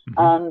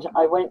 And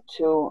I went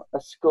to a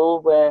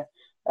school where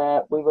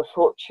we were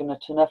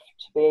fortunate enough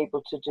to be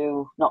able to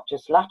do not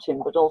just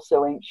Latin, but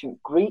also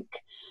ancient Greek.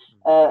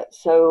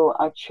 So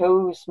I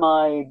chose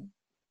my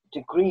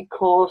degree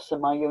course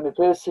and my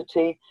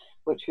university,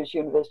 which was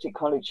University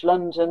College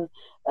London,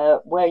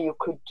 where you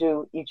could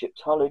do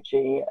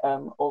Egyptology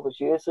all those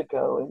years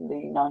ago in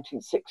the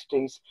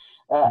 1960s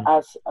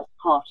as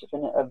part of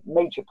a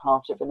major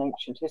part of an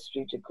ancient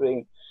history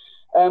degree.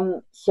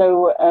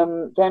 So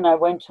then I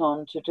went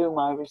on to do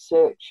my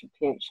research,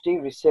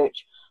 PhD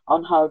research,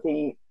 on how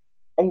the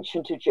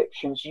ancient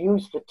Egyptians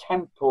used the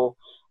temple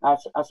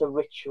as a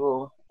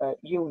ritual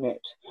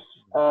unit.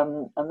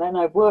 And then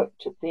I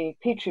worked at the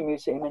Petrie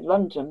Museum in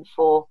London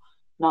for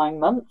 9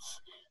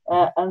 months.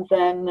 And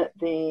then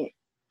the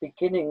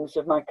beginnings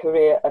of my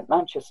career at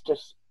Manchester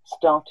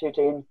started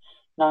in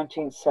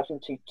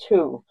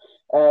 1972,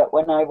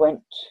 when I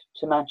went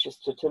to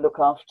Manchester to look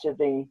after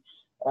the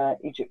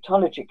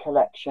Egyptology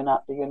collection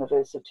at the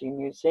University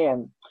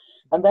Museum.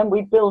 And then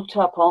we built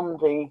up on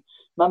the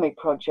mummy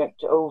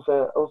project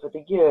over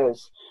the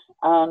years.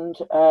 And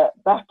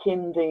back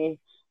in the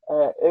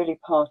early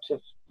part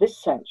of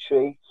this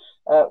century,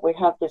 we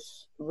had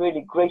this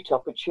really great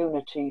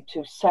opportunity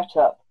to set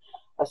up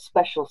a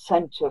special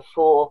centre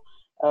for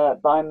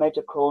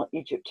biomedical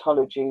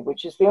Egyptology,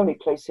 which is the only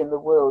place in the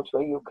world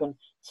where you can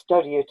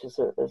study it as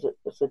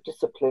a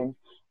discipline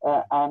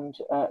and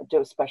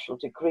do a special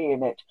degree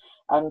in it.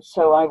 And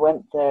so I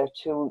went there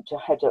to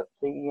head up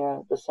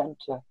the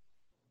centre.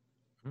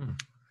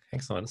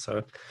 Excellent.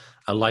 So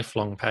a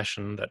lifelong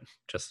passion that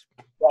just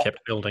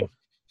kept building.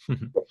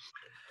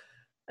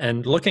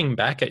 And looking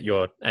back at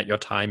your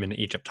time in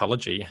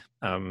Egyptology,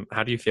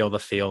 how do you feel the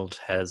field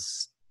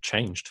has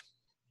changed?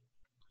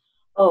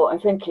 Oh, I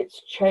think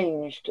it's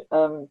changed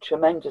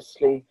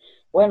tremendously.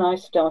 When I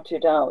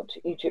started out,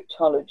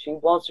 Egyptology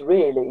was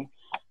really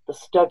the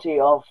study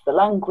of the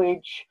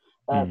language,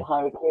 the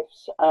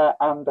hieroglyphs,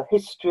 and the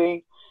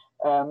history,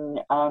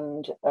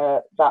 and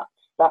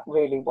that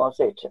really was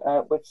it,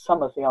 with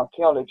some of the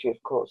archaeology,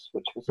 of course,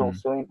 which was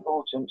also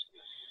important.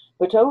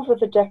 But over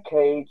the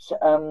decades,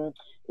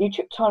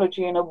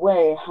 Egyptology, in a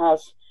way,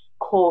 has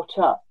caught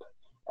up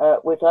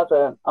with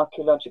other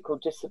archaeological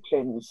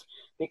disciplines,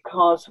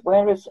 because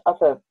whereas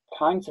other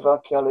kinds of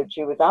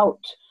archaeology, without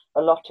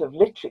a lot of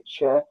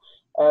literature,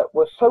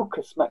 were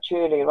focused much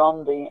earlier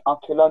on the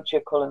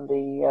archaeological and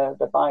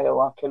the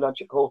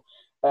bioarchaeological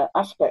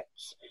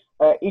aspects,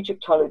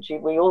 Egyptology,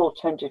 we all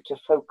tended to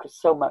focus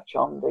so much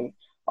on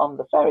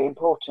the very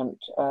important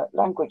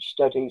language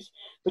studies.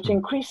 But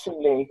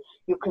increasingly,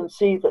 you can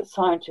see that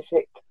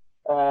scientific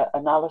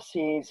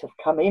analyses have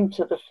come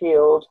into the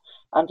field,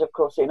 and of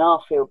course in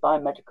our field,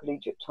 biomedical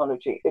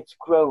Egyptology, it's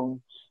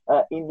grown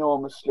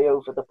enormously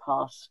over the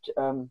past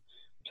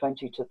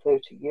 20 to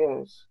 30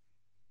 years.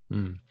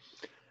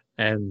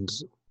 And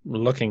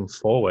looking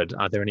forward,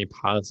 are there any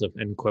paths of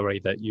inquiry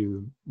that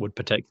you would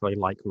particularly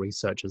like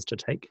researchers to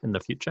take in the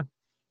future?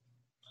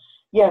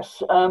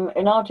 Yes,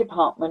 in our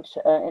department,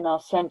 in our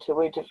centre,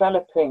 we're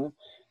developing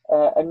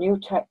a new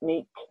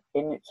technique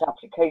in its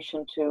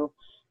application to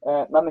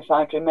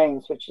mummified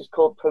remains, which is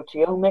called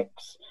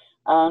proteomics.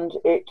 and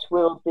it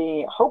will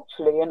be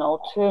hopefully an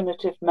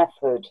alternative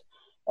method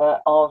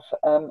of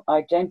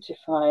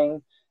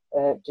identifying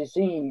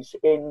disease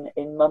in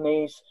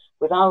mummies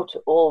without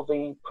all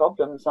the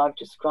problems I've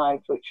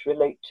described which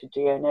relate to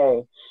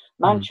DNA.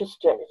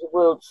 Manchester is a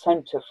world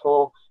centre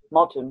for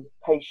modern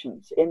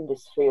patients in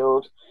this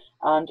field,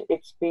 and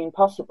it's been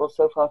possible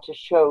so far to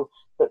show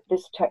that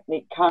this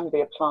technique can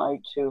be applied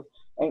to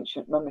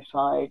ancient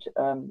mummified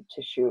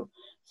tissue.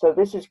 So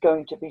this is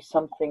going to be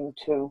something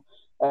to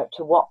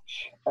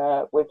watch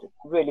with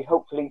really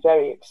hopefully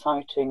very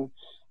exciting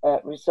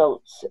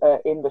results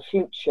in the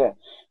future.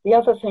 The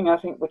other thing I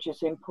think which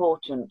is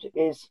important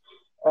is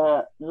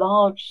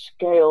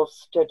large-scale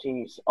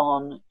studies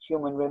on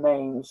human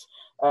remains.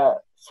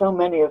 So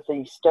many of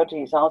the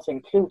studies, ours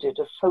included,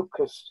 are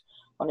focused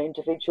on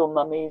individual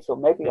mummies or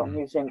maybe on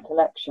museum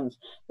collections,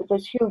 but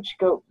there's huge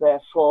scope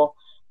there for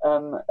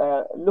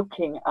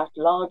looking at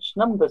large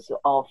numbers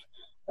of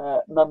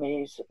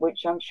mummies,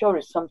 which I'm sure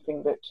is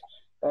something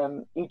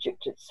that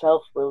Egypt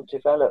itself will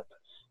develop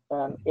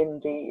in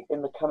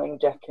the coming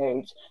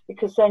decades,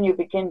 because then you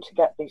begin to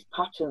get these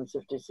patterns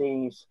of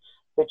disease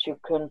that you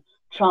can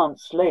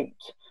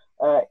translate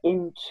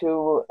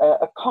into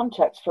a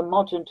context for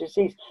modern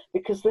disease,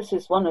 because this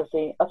is one of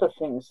the other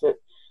things that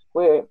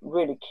we're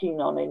really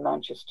keen on in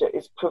Manchester,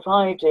 is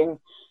providing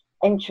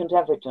ancient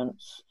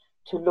evidence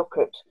to look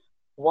at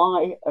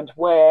why and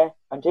where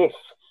and if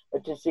a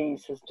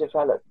disease has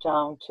developed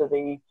down to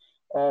the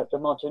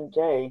modern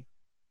day.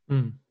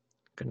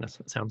 Goodness,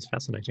 that sounds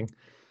fascinating.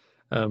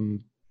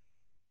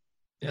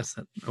 Yes,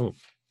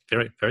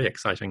 very, very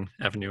exciting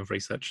avenue of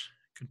research.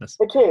 Goodness.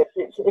 It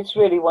is. It's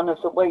really one of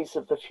the ways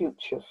of the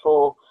future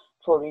for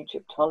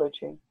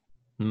Egyptology.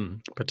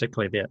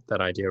 Particularly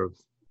that idea of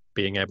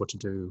being able to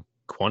do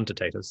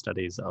quantitative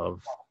studies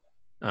of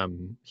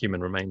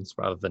human remains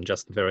rather than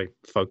just a very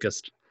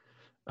focused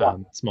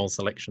small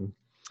selection.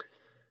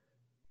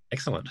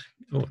 Excellent.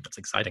 Oh, that's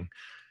exciting.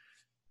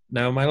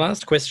 Now, my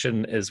last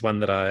question is one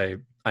that I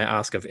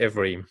ask of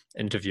every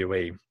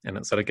interviewee, and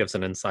it sort of gives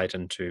an insight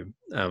into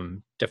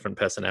different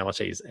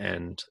personalities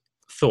and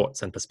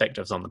thoughts and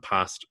perspectives on the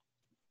past.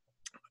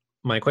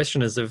 My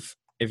question is, if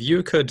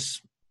you could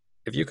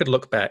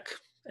look back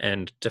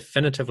and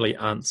definitively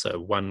answer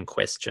one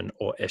question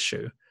or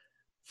issue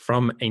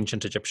from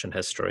ancient Egyptian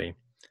history,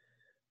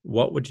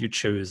 what would you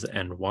choose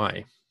and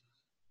why?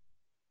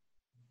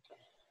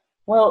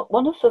 Well,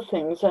 one of the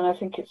things, and I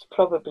think it's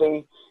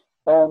probably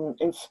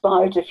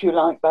inspired, if you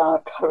like, by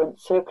our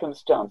current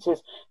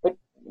circumstances, but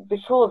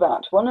before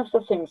that, one of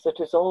the things that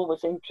has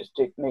always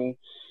interested me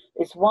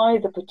is why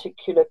the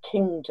particular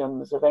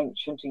kingdoms of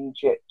ancient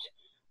Egypt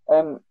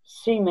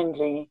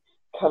seemingly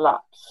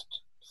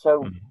collapsed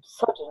so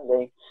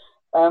suddenly.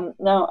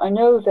 Now, I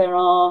know there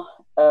are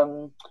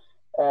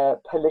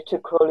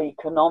political,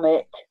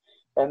 economic,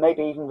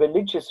 maybe even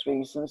religious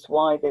reasons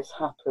why this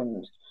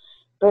happened.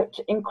 But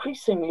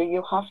increasingly,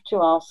 you have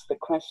to ask the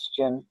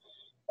question,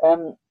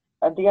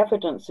 and the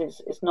evidence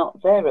is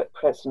not there at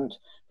present,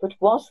 but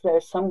was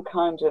there some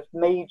kind of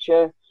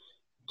major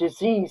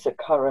disease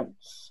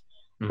occurrence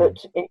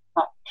that in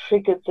fact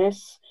triggered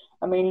this?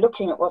 I mean,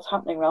 looking at what's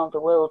happening around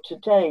the world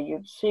today,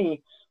 you'd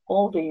see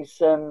all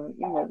these,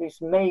 these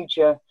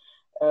major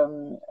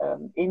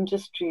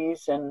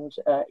industries and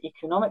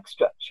economic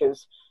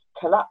structures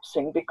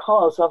collapsing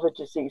because of a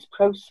disease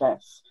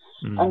process.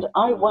 And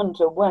I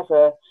wonder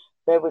whether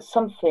there was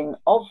something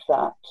of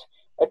that,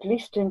 at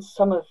least in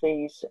some of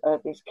these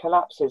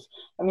collapses.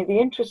 I mean, the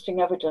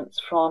interesting evidence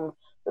from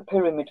the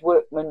pyramid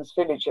workman's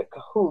village at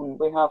Cahoon,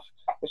 we have,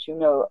 as you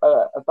know,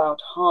 about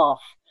half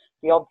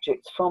the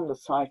objects from the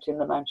site in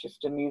the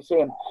Manchester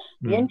Museum.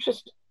 The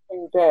interesting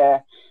thing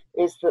there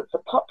is that the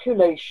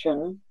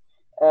population,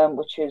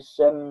 which is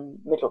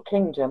Middle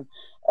Kingdom,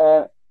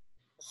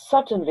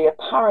 suddenly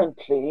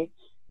apparently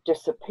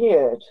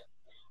disappeared.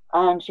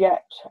 And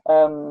yet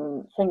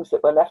things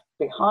that were left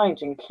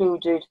behind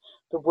included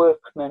the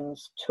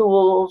workmen's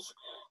tools,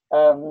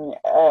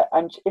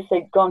 and if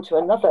they'd gone to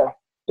another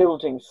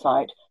building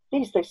site,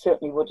 these they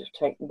certainly would have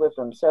taken with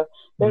them. So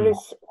there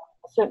is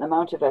a certain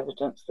amount of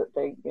evidence that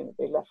they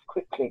left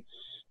quickly.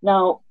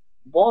 Now,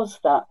 was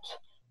that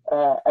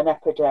an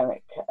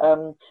epidemic?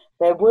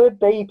 There were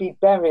baby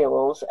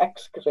burials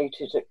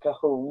excavated at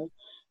Cahoon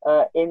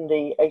in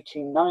the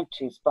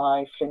 1890s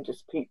by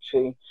Flinders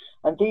Petrie,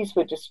 and these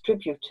were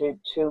distributed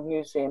to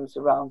museums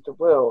around the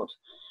world.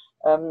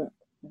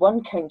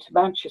 One came to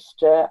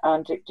Manchester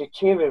and it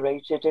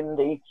deteriorated in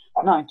the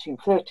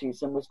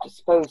 1930s and was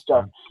disposed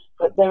of.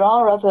 But there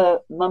are other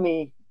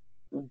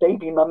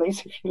baby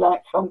mummies, if you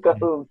like, from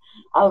Cahoon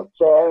out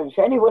there. And if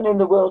anyone in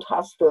the world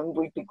has them,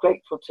 we'd be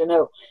grateful to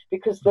know,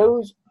 because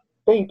those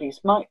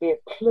babies might be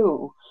a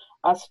clue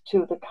as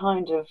to the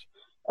kind of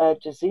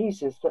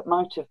diseases that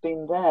might have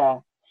been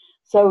there.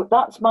 So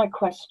that's my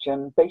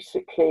question.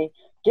 Basically,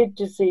 did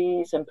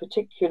disease, and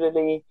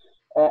particularly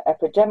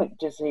epidemic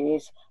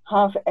disease,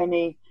 have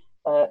any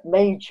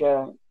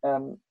major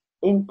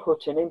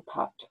input and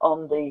impact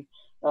on the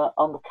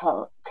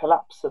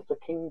collapse of the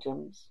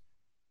kingdoms?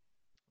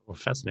 Well,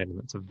 fascinating.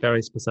 That's a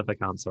very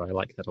specific answer. I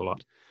like that a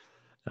lot.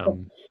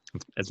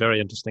 It's very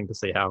interesting to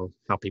see how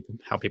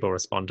people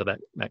respond to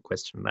that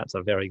question. That's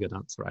a very good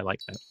answer. I like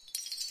that.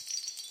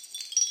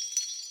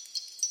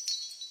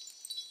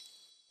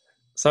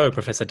 So,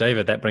 Professor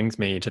David, that brings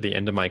me to the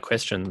end of my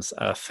questions.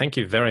 Thank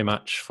you very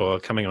much for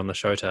coming on the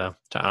show to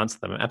answer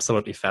them.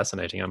 Absolutely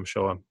fascinating. I'm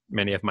sure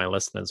many of my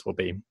listeners will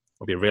be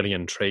really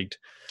intrigued.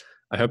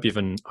 I hope you've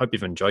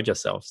enjoyed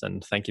yourselves,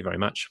 and thank you very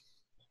much.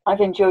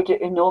 I've enjoyed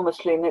it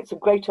enormously, and it's a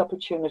great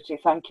opportunity,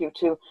 thank you,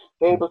 to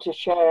be able to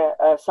share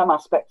some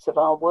aspects of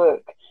our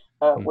work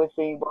with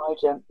the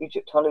wider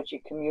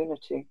Egyptology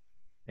community.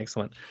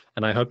 Excellent.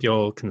 And I hope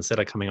you'll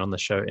consider coming on the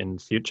show in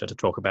future to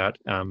talk about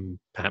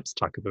perhaps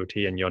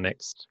Takabuti in your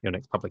next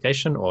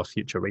publication or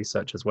future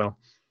research as well.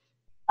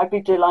 I'd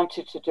be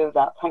delighted to do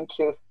that. Thank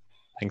you.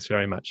 Thanks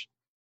very much.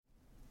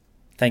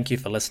 Thank you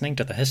for listening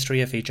to the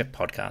History of Egypt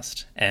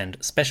podcast, and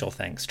special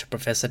thanks to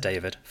Professor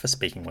David for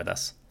speaking with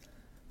us.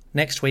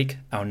 Next week,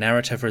 our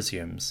narrative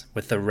resumes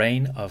with the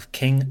reign of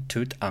King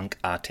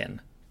Tutankhaten,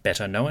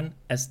 better known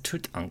as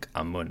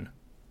Tutankhamun.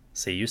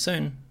 See you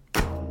soon.